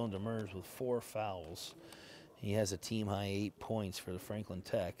 Dylan Demers with 4 fouls. He has a team-high 8 points for the Franklin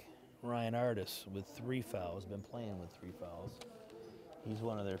Tech. Ryan Artis with 3 fouls, been playing with 3 fouls. He's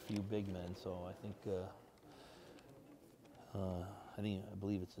one of their few big men, so I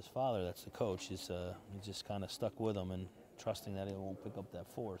believe it's his father that's the coach. He's just kind of stuck with him and trusting that he won't pick up that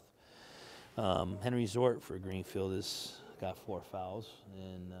 4th. Henry Zort for Greenfield has got 4 fouls,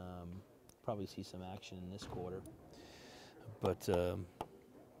 and probably see some action in this quarter. But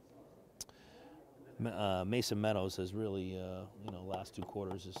Mason Meadows has really, last 2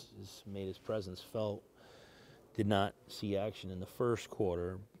 quarters has made his presence felt. Did not see action in the first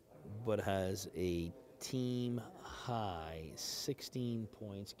quarter, but has a team high 16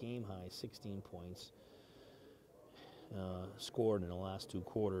 points, game high 16 points scored in the last 2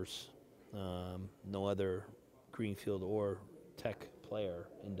 quarters. No other Greenfield or Tech player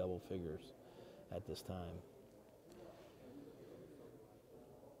in double figures at this time.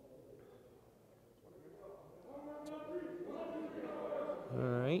 All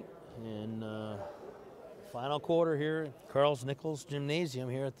right, and final quarter here at Carl's Nichols Gymnasium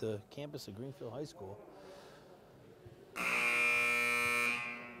here at the campus of Greenfield High School.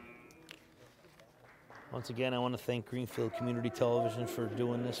 Once again, I want to thank Greenfield Community Television for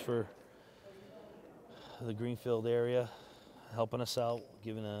doing this for the Greenfield area, helping us out,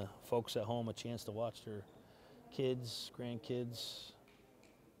 giving folks at home a chance to watch their kids, grandkids,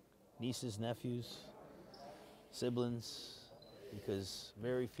 nieces, nephews, siblings, because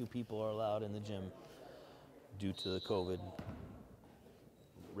very few people are allowed in the gym due to the COVID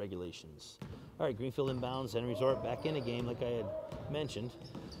regulations. All right, Greenfield inbounds, and Resort back in the game like I had mentioned.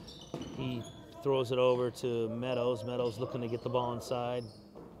 He throws it over to Meadows. Meadows looking to get the ball inside.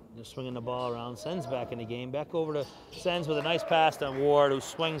 They're swinging the ball around. Sens back in the game. Back over to Sens with a nice pass to Ward, who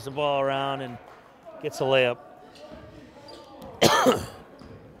swings the ball around and gets a layup.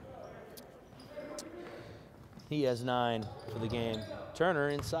 He has 9 for the game. Turner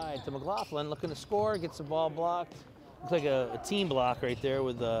inside to McLaughlin, looking to score, gets the ball blocked. Looks like a team block right there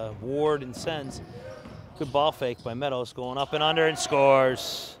with Ward and Sens. Good ball fake by Meadows, going up and under and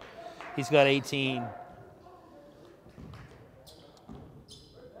scores. He's got 18.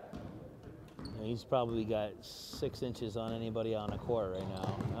 He's probably got 6 inches on anybody on the court right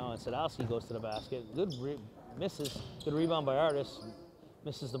now. Now, and Sadowski goes to the basket. Good misses. Good rebound by Artis.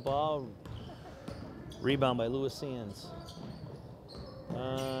 Misses the ball. Rebound by Lewis Sands.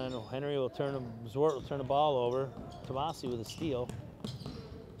 And Henry will Zwart will turn the ball over. Tomasi with a steal.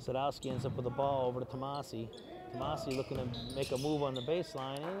 Sadowski ends up with the ball over to Tomasi. Tomasi looking to make a move on the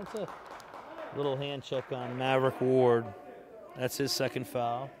baseline, and it's a little hand check on Maverick Ward. That's his second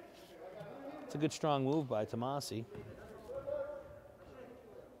foul. It's a good strong move by Tomasi.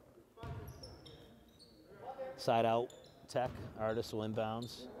 Side out Tech. Artis will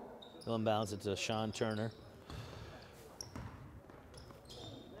inbounds. He'll inbounds it to Sean Turner.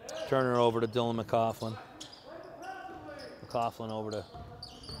 Turner over to Dylan McLaughlin. McLaughlin over to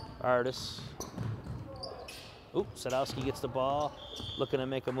Artis. Oop, Sadowski gets the ball, looking to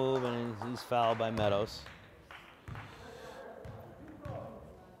make a move, and he's fouled by Meadows.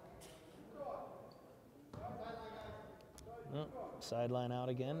 Oh, sideline out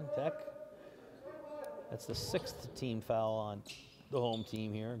again, Tech. That's the 6th team foul on the home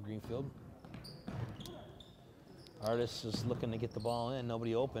team here, Greenfield. Artis is looking to get the ball in,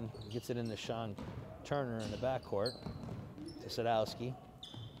 nobody open. Gets it into Sean Turner in the backcourt to Sadowski.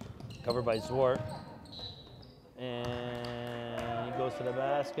 Covered by Zwart. And he goes to the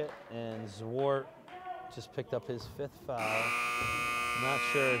basket, and Zwart just picked up his 5th foul. Not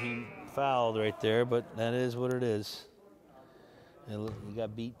sure he fouled right there, but that is what it is. And he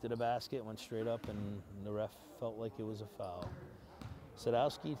got beat to the basket, went straight up, and the ref felt like it was a foul.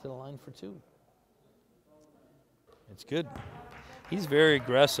 Sadowski to the line for 2. It's good. He's very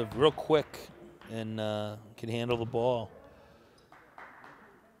aggressive, real quick, and can handle the ball.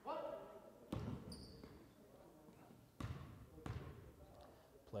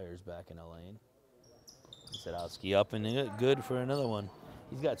 Players back in the lane. Sadowski up and good for another one.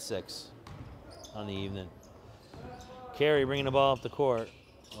 He's got 6 on the evening. Carey bringing the ball up the court.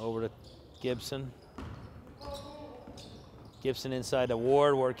 Over to Gibson. Gibson inside to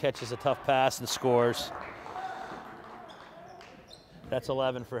Ward. Ward catches a tough pass and scores. That's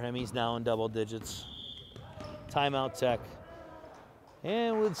 11 for him. He's now in double digits. Timeout Tech.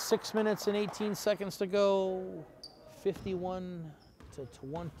 And with 6 minutes and 18 seconds to go, 51-25,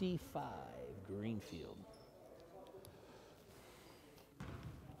 Greenfield.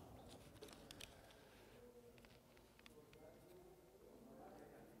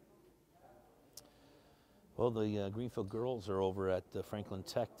 Well, the Greenfield girls are over at Franklin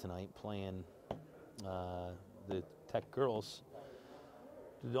Tech tonight playing the Tech girls.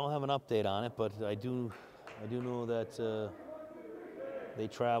 We don't have an update on it, but I do know that they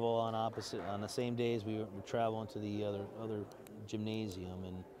travel on the same days we travel into the other gymnasium,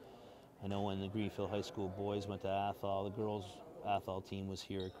 and I know when the Greenfield High School boys went to Athol, the girls Athol team was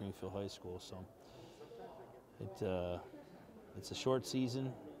here at Greenfield High School. So it's a short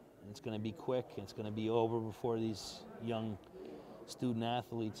season. It's going to be quick. It's going to be over before these young student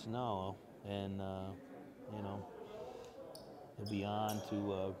athletes know, and you know, they'll be on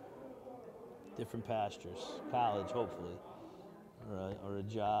to different pastures, college hopefully, or a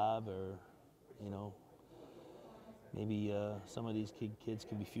job, or you know, maybe some of these kids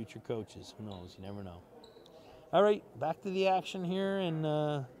could be future coaches. Who knows? You never know. All right, back to the action here, and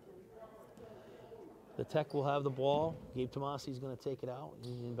the Tech will have the ball. Gabe Tomasi's going to take it out.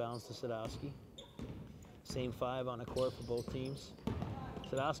 He's inbounds to Sadowski. Same 5 on the court for both teams.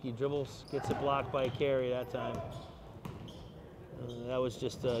 Sadowski dribbles, gets it blocked by Carey that time. That was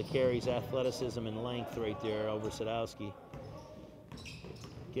just Carey's athleticism and length right there over Sadowski.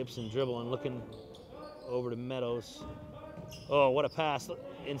 Gibson dribbling, looking over to Meadows. Oh, what a pass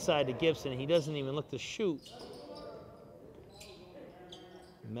inside to Gibson. He doesn't even look to shoot.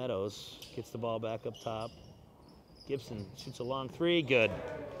 Meadows gets the ball back up top. Gibson shoots a long 3, good.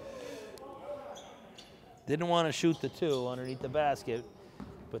 Didn't want to shoot the 2 underneath the basket,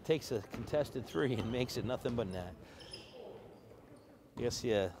 but takes a contested 3 and makes it nothing but net. Yes,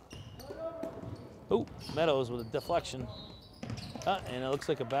 yeah. Oh, Meadows with a deflection. And it looks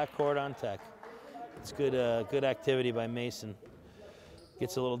like a backcourt on Tech. It's good activity by Mason.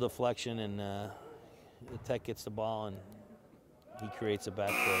 Gets a little deflection, and the Tech gets the ball, and he creates a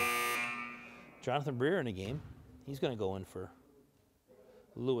backcourt. Jonathan Breer in the game. He's going to go in for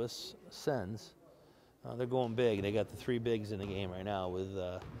Lewis Sens. They're going big. They got the 3 bigs in the game right now with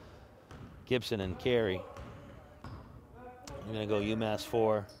Gibson and Carey. They're going to go UMass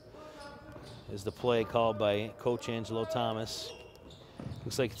 4. Is the play called by Coach Angelo Thomas.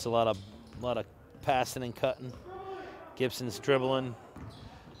 Looks like it's a lot of passing and cutting. Gibson's dribbling.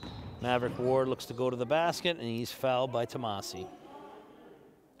 Maverick Ward looks to go to the basket, and he's fouled by Tomasi.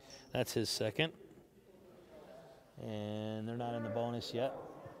 That's his second. And they're not in the bonus yet.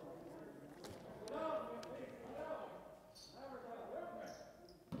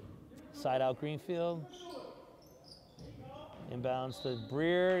 Side out Greenfield. Inbounds to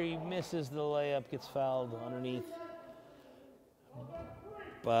Breer. He misses the layup, gets fouled underneath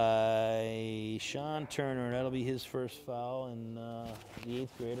by Sean Turner. That'll be his first foul, and the 8th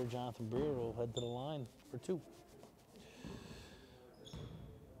grader, Jonathan Breer, will head to the line for 2.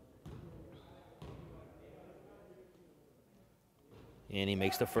 And he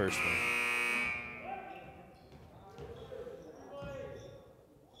makes the first one.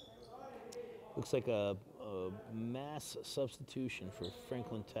 Looks like a mass substitution for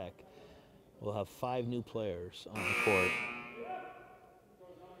Franklin Tech. We'll have 5 new players on the court.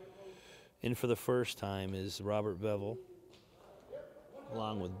 In for the first time is Robert Bevel,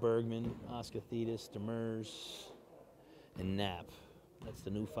 along with Bergman, Oskathidis, Demers, and Knapp. That's the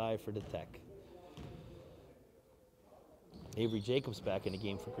new 5 for the Tech. Avery Jacobs back in the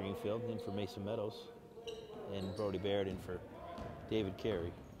game for Greenfield, in for Mason Meadows, and Brody Baird in for David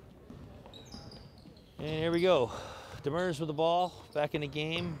Carey. And here we go. Demers with the ball, back in the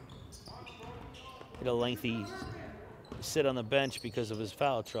game. Hit a lengthy sit on the bench because of his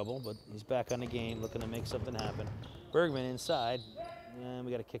foul trouble, but he's back on the game, looking to make something happen. Bergman inside, and we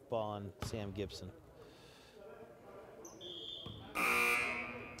got a kick ball on Sam Gibson.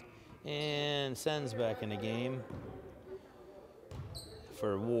 And Sen's back in the game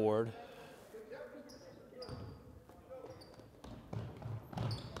for Ward.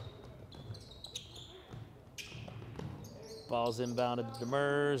 Ball's inbounded to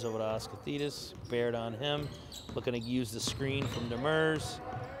Demers, over to Oskathidis. Baird on him, looking to use the screen from Demers.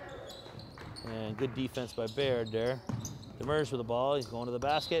 And good defense by Baird there. Demers with the ball, he's going to the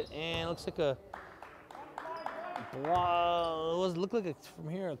basket, and looks like a, wow, it looked like from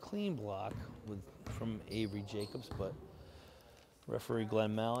here a clean block from Avery Jacobs, but referee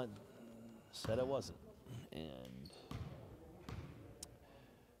Glenn Mallett said it wasn't. And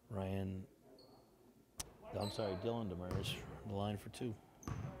Dylan Demers, the line for 2.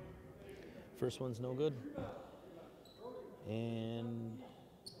 First one's no good. And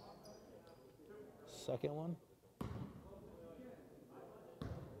second one.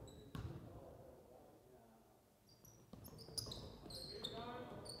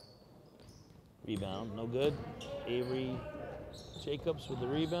 Rebound, no good. Avery Jacobs with the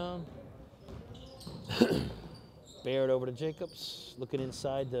rebound. Baird over to Jacobs, looking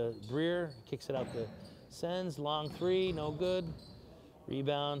inside to Breer, kicks it out to Sens, long 3, no good.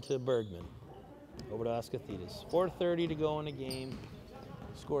 Rebound to Bergman. Over to Oskathidis. 4:30 to go in the game.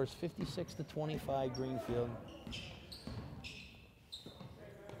 Scores 56-25 Greenfield.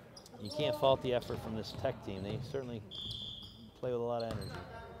 You can't fault the effort from this Tech team. They certainly play with a lot of energy.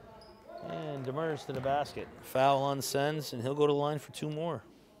 And Demers to the basket. Foul on Sens, and he'll go to the line for 2 more.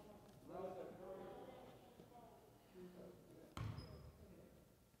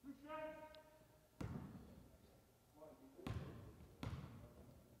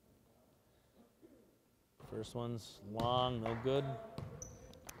 First one's long, no good.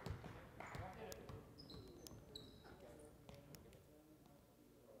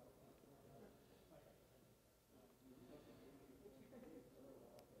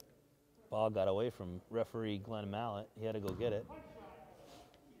 Ball got away from referee Glenn Mallett. He had to go get it.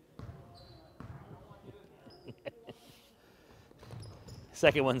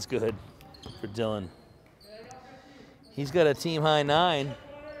 Second one's good for Dylan. He's got a team-high 9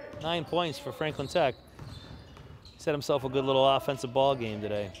 points for Franklin Tech. Set himself a good little offensive ball game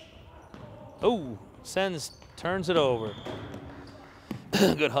today. Oh, Sens turns it over.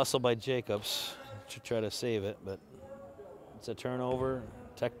 Good hustle by Jacobs to try to save it, but it's a turnover,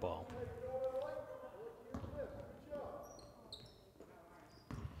 Tech ball.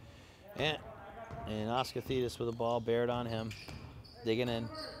 And Oskathidis with the ball, Baird on him, digging in,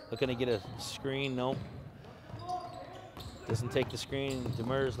 looking to get a screen, nope. Doesn't take the screen.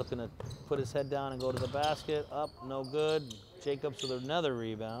 Demers looking to put his head down and go to the basket. Up, no good. Jacobs with another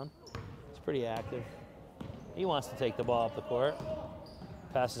rebound. It's pretty active. He wants to take the ball up the court.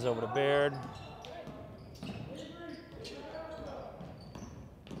 Passes over to Baird.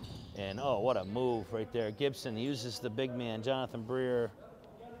 And oh, what a move right there. Gibson uses the big man, Jonathan Breer,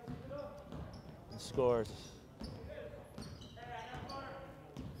 and scores.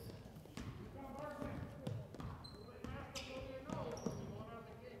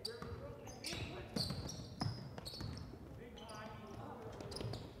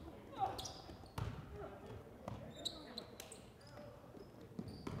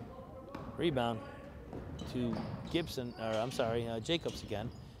 Rebound to Gibson, or I'm sorry, Jacobs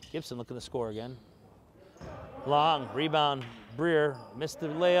again. Gibson looking to score again. Long rebound, Breer missed the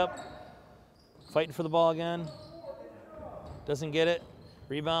layup. Fighting for the ball again. Doesn't get it.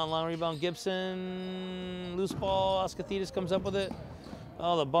 Rebound, long rebound, Gibson. Loose ball, Ascathides comes up with it.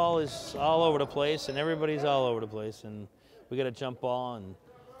 Oh, the ball is all over the place, and everybody's all over the place. And we got a jump ball, and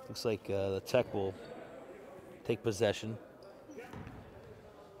looks like the Tech will take possession.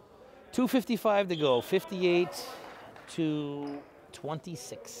 2:55 to go,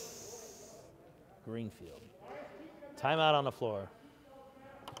 58-26. Greenfield. Timeout on the floor.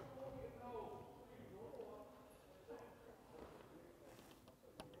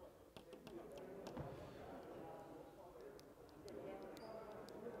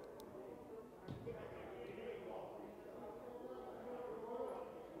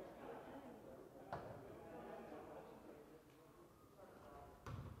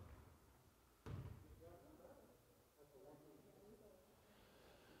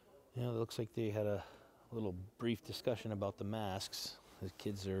 You know, it looks like they had a little brief discussion about the masks. The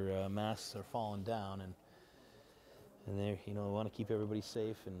kids are masks are falling down, and they want to keep everybody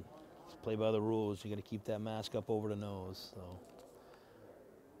safe and play by the rules. You got to keep that mask up over the nose.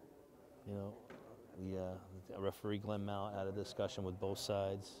 So, referee Glenn Mallett had a discussion with both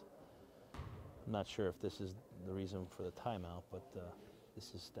sides. I'm not sure if this is the reason for the timeout, but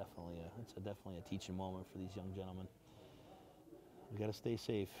this is definitely a teaching moment for these young gentlemen. We got to stay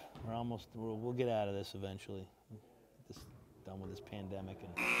safe. We'll get out of this eventually. Get this done with this pandemic,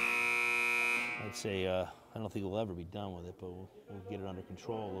 and I'd say I don't think we'll ever be done with it, but we'll get it under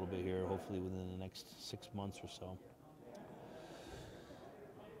control a little bit here, hopefully within the next 6 months or so.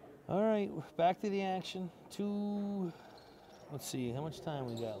 All right, back to the action. Let's see, how much time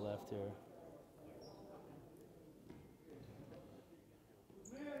we got left here?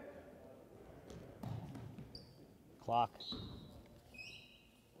 Clock.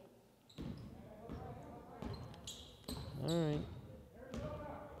 All right.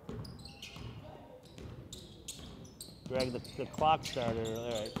 Greg, the clock started. All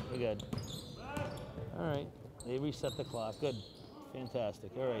right, we're good. All right, they reset the clock. Good,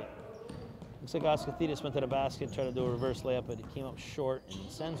 fantastic. All right. Looks like Ascathides went to the basket, tried to do a reverse layup, but it came up short, and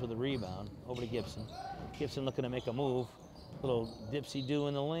Sens with a rebound over to Gibson. Gibson looking to make a move. Little dipsy-do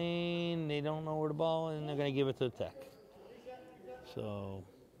in the lane. They don't know where the ball is, and they're going to give it to the Tech. So,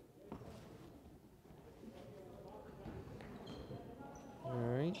 all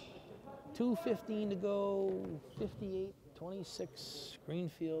right. 2:15 to go. 58-26.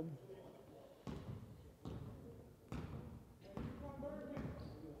 Greenfield.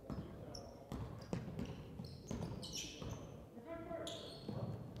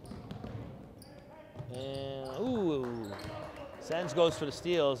 And Sens goes for the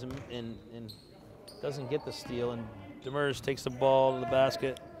steals and doesn't get the steal, and Demers takes the ball to the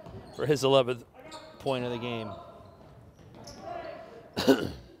basket for his 11th point of the game.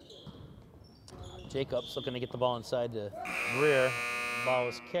 Jacobs looking to get the ball inside to Greer. The ball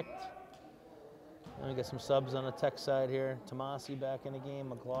was kicked. And we got some subs on the Tech side here. Tomasi back in the game,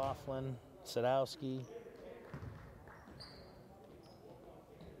 McLaughlin, Sadowski.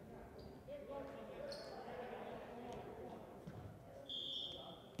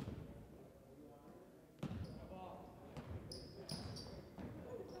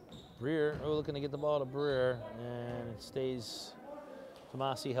 Breer, we're looking to get the ball to Breer, and it stays.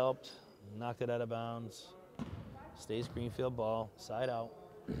 Tomasi helped, knocked it out of bounds. Stays Greenfield ball, side out.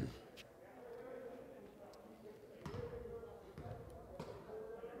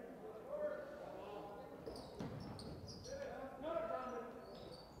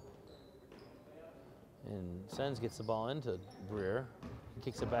 And Sens gets the ball into Breer. He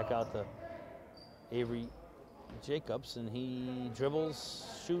kicks it back out to Avery Jacobs, and he dribbles,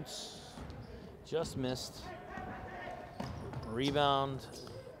 shoots, just missed. Rebound,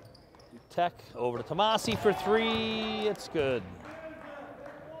 Tech over to Tomasi for three. It's good.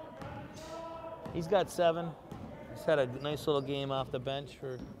 He's got 7. He's had a nice little game off the bench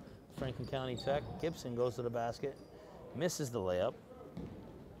for Franklin County Tech. Gibson goes to the basket, misses the layup.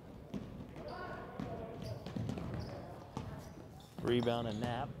 Rebound and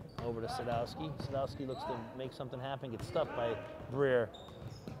Knapp over to Sadowski. Sadowski looks to make something happen, gets stuffed by Breer.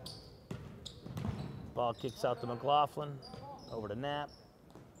 Ball kicks out to McLaughlin, over to Knapp.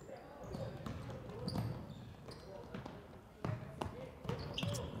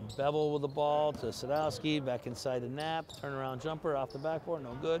 Bevel with the ball to Sadowski, back inside to Knapp. Turnaround jumper off the backboard,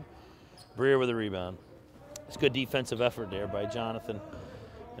 no good. Breer with a rebound. It's good defensive effort there by Jonathan.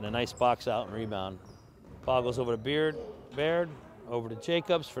 And a nice box out and rebound. Ball goes over to Baird, over to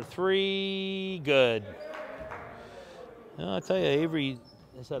Jacobs for three, good. I'll tell you, Avery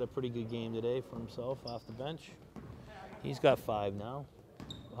has had a pretty good game today for himself off the bench. He's got 5 now,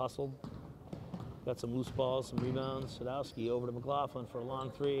 hustled. Got some loose balls, some rebounds. Sadowski over to McLaughlin for a long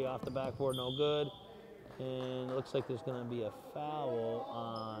 3 off the backboard, no good. And it looks like there's going to be a foul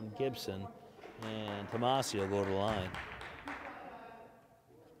on Gibson, and Tomasi will go to the line.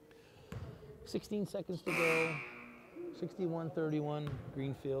 16 seconds to go. 61-31,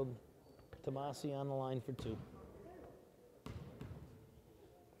 Greenfield. Tomasi on the line for 2.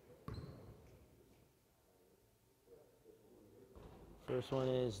 First one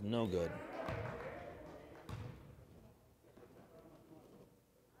is no good.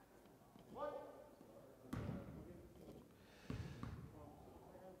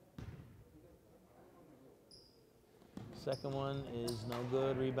 Second one is no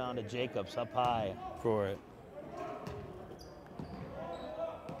good. Rebound to Jacobs, up high for it.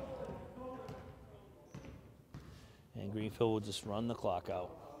 And Greenfield will just run the clock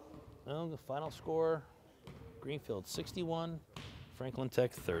out. Well, the final score, Greenfield 61, Franklin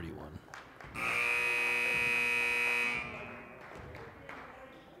Tech 31.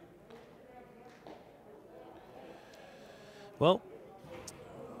 Well,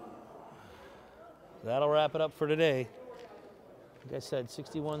 that'll wrap it up for today. Like I said,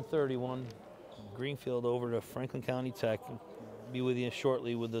 61-31, Greenfield over to Franklin County Tech. Be with you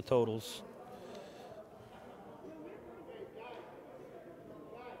shortly with the totals.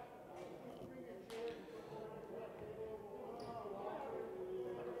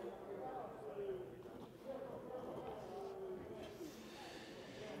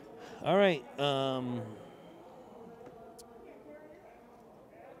 All right.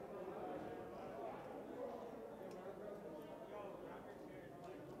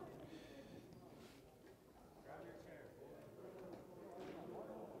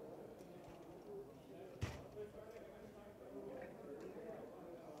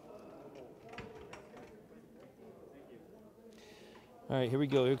 All right, here we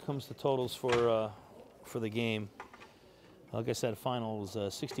go. Here comes the totals for the game. Like I said, final was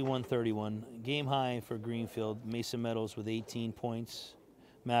 61-31. Game high for Greenfield. Mason Meadows with 18 points.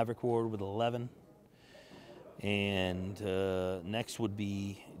 Maverick Ward with 11. And next would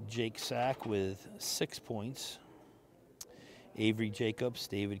be Jake Sack with 6 points. Avery Jacobs,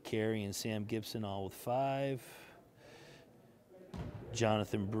 David Carey, and Sam Gibson all with 5.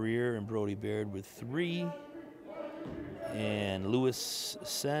 Jonathan Breer and Brody Baird with 3. And Lewis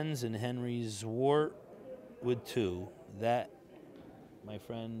Sens and Henry Zwart with 2. That, my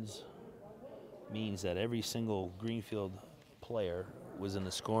friends, means that every single Greenfield player was in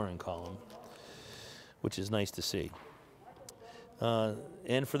the scoring column, which is nice to see.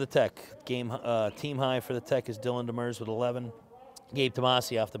 And for the Tech, team high for the Tech is Dylan Demers with 11. Gabe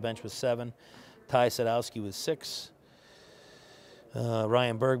Tomasi off the bench with 7. Ty Sadowski with 6.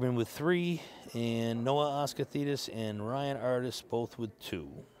 Ryan Bergman with 3. And Noah Oskathidis and Ryan Artis both with 2.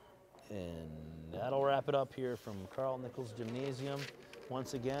 And that'll wrap it up here from Carl Nichols Gymnasium.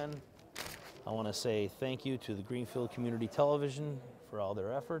 Once again, I want to say thank you to the Greenfield Community Television for all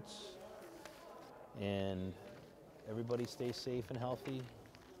their efforts. And everybody stay safe and healthy,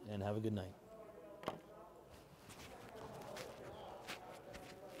 and have a good night.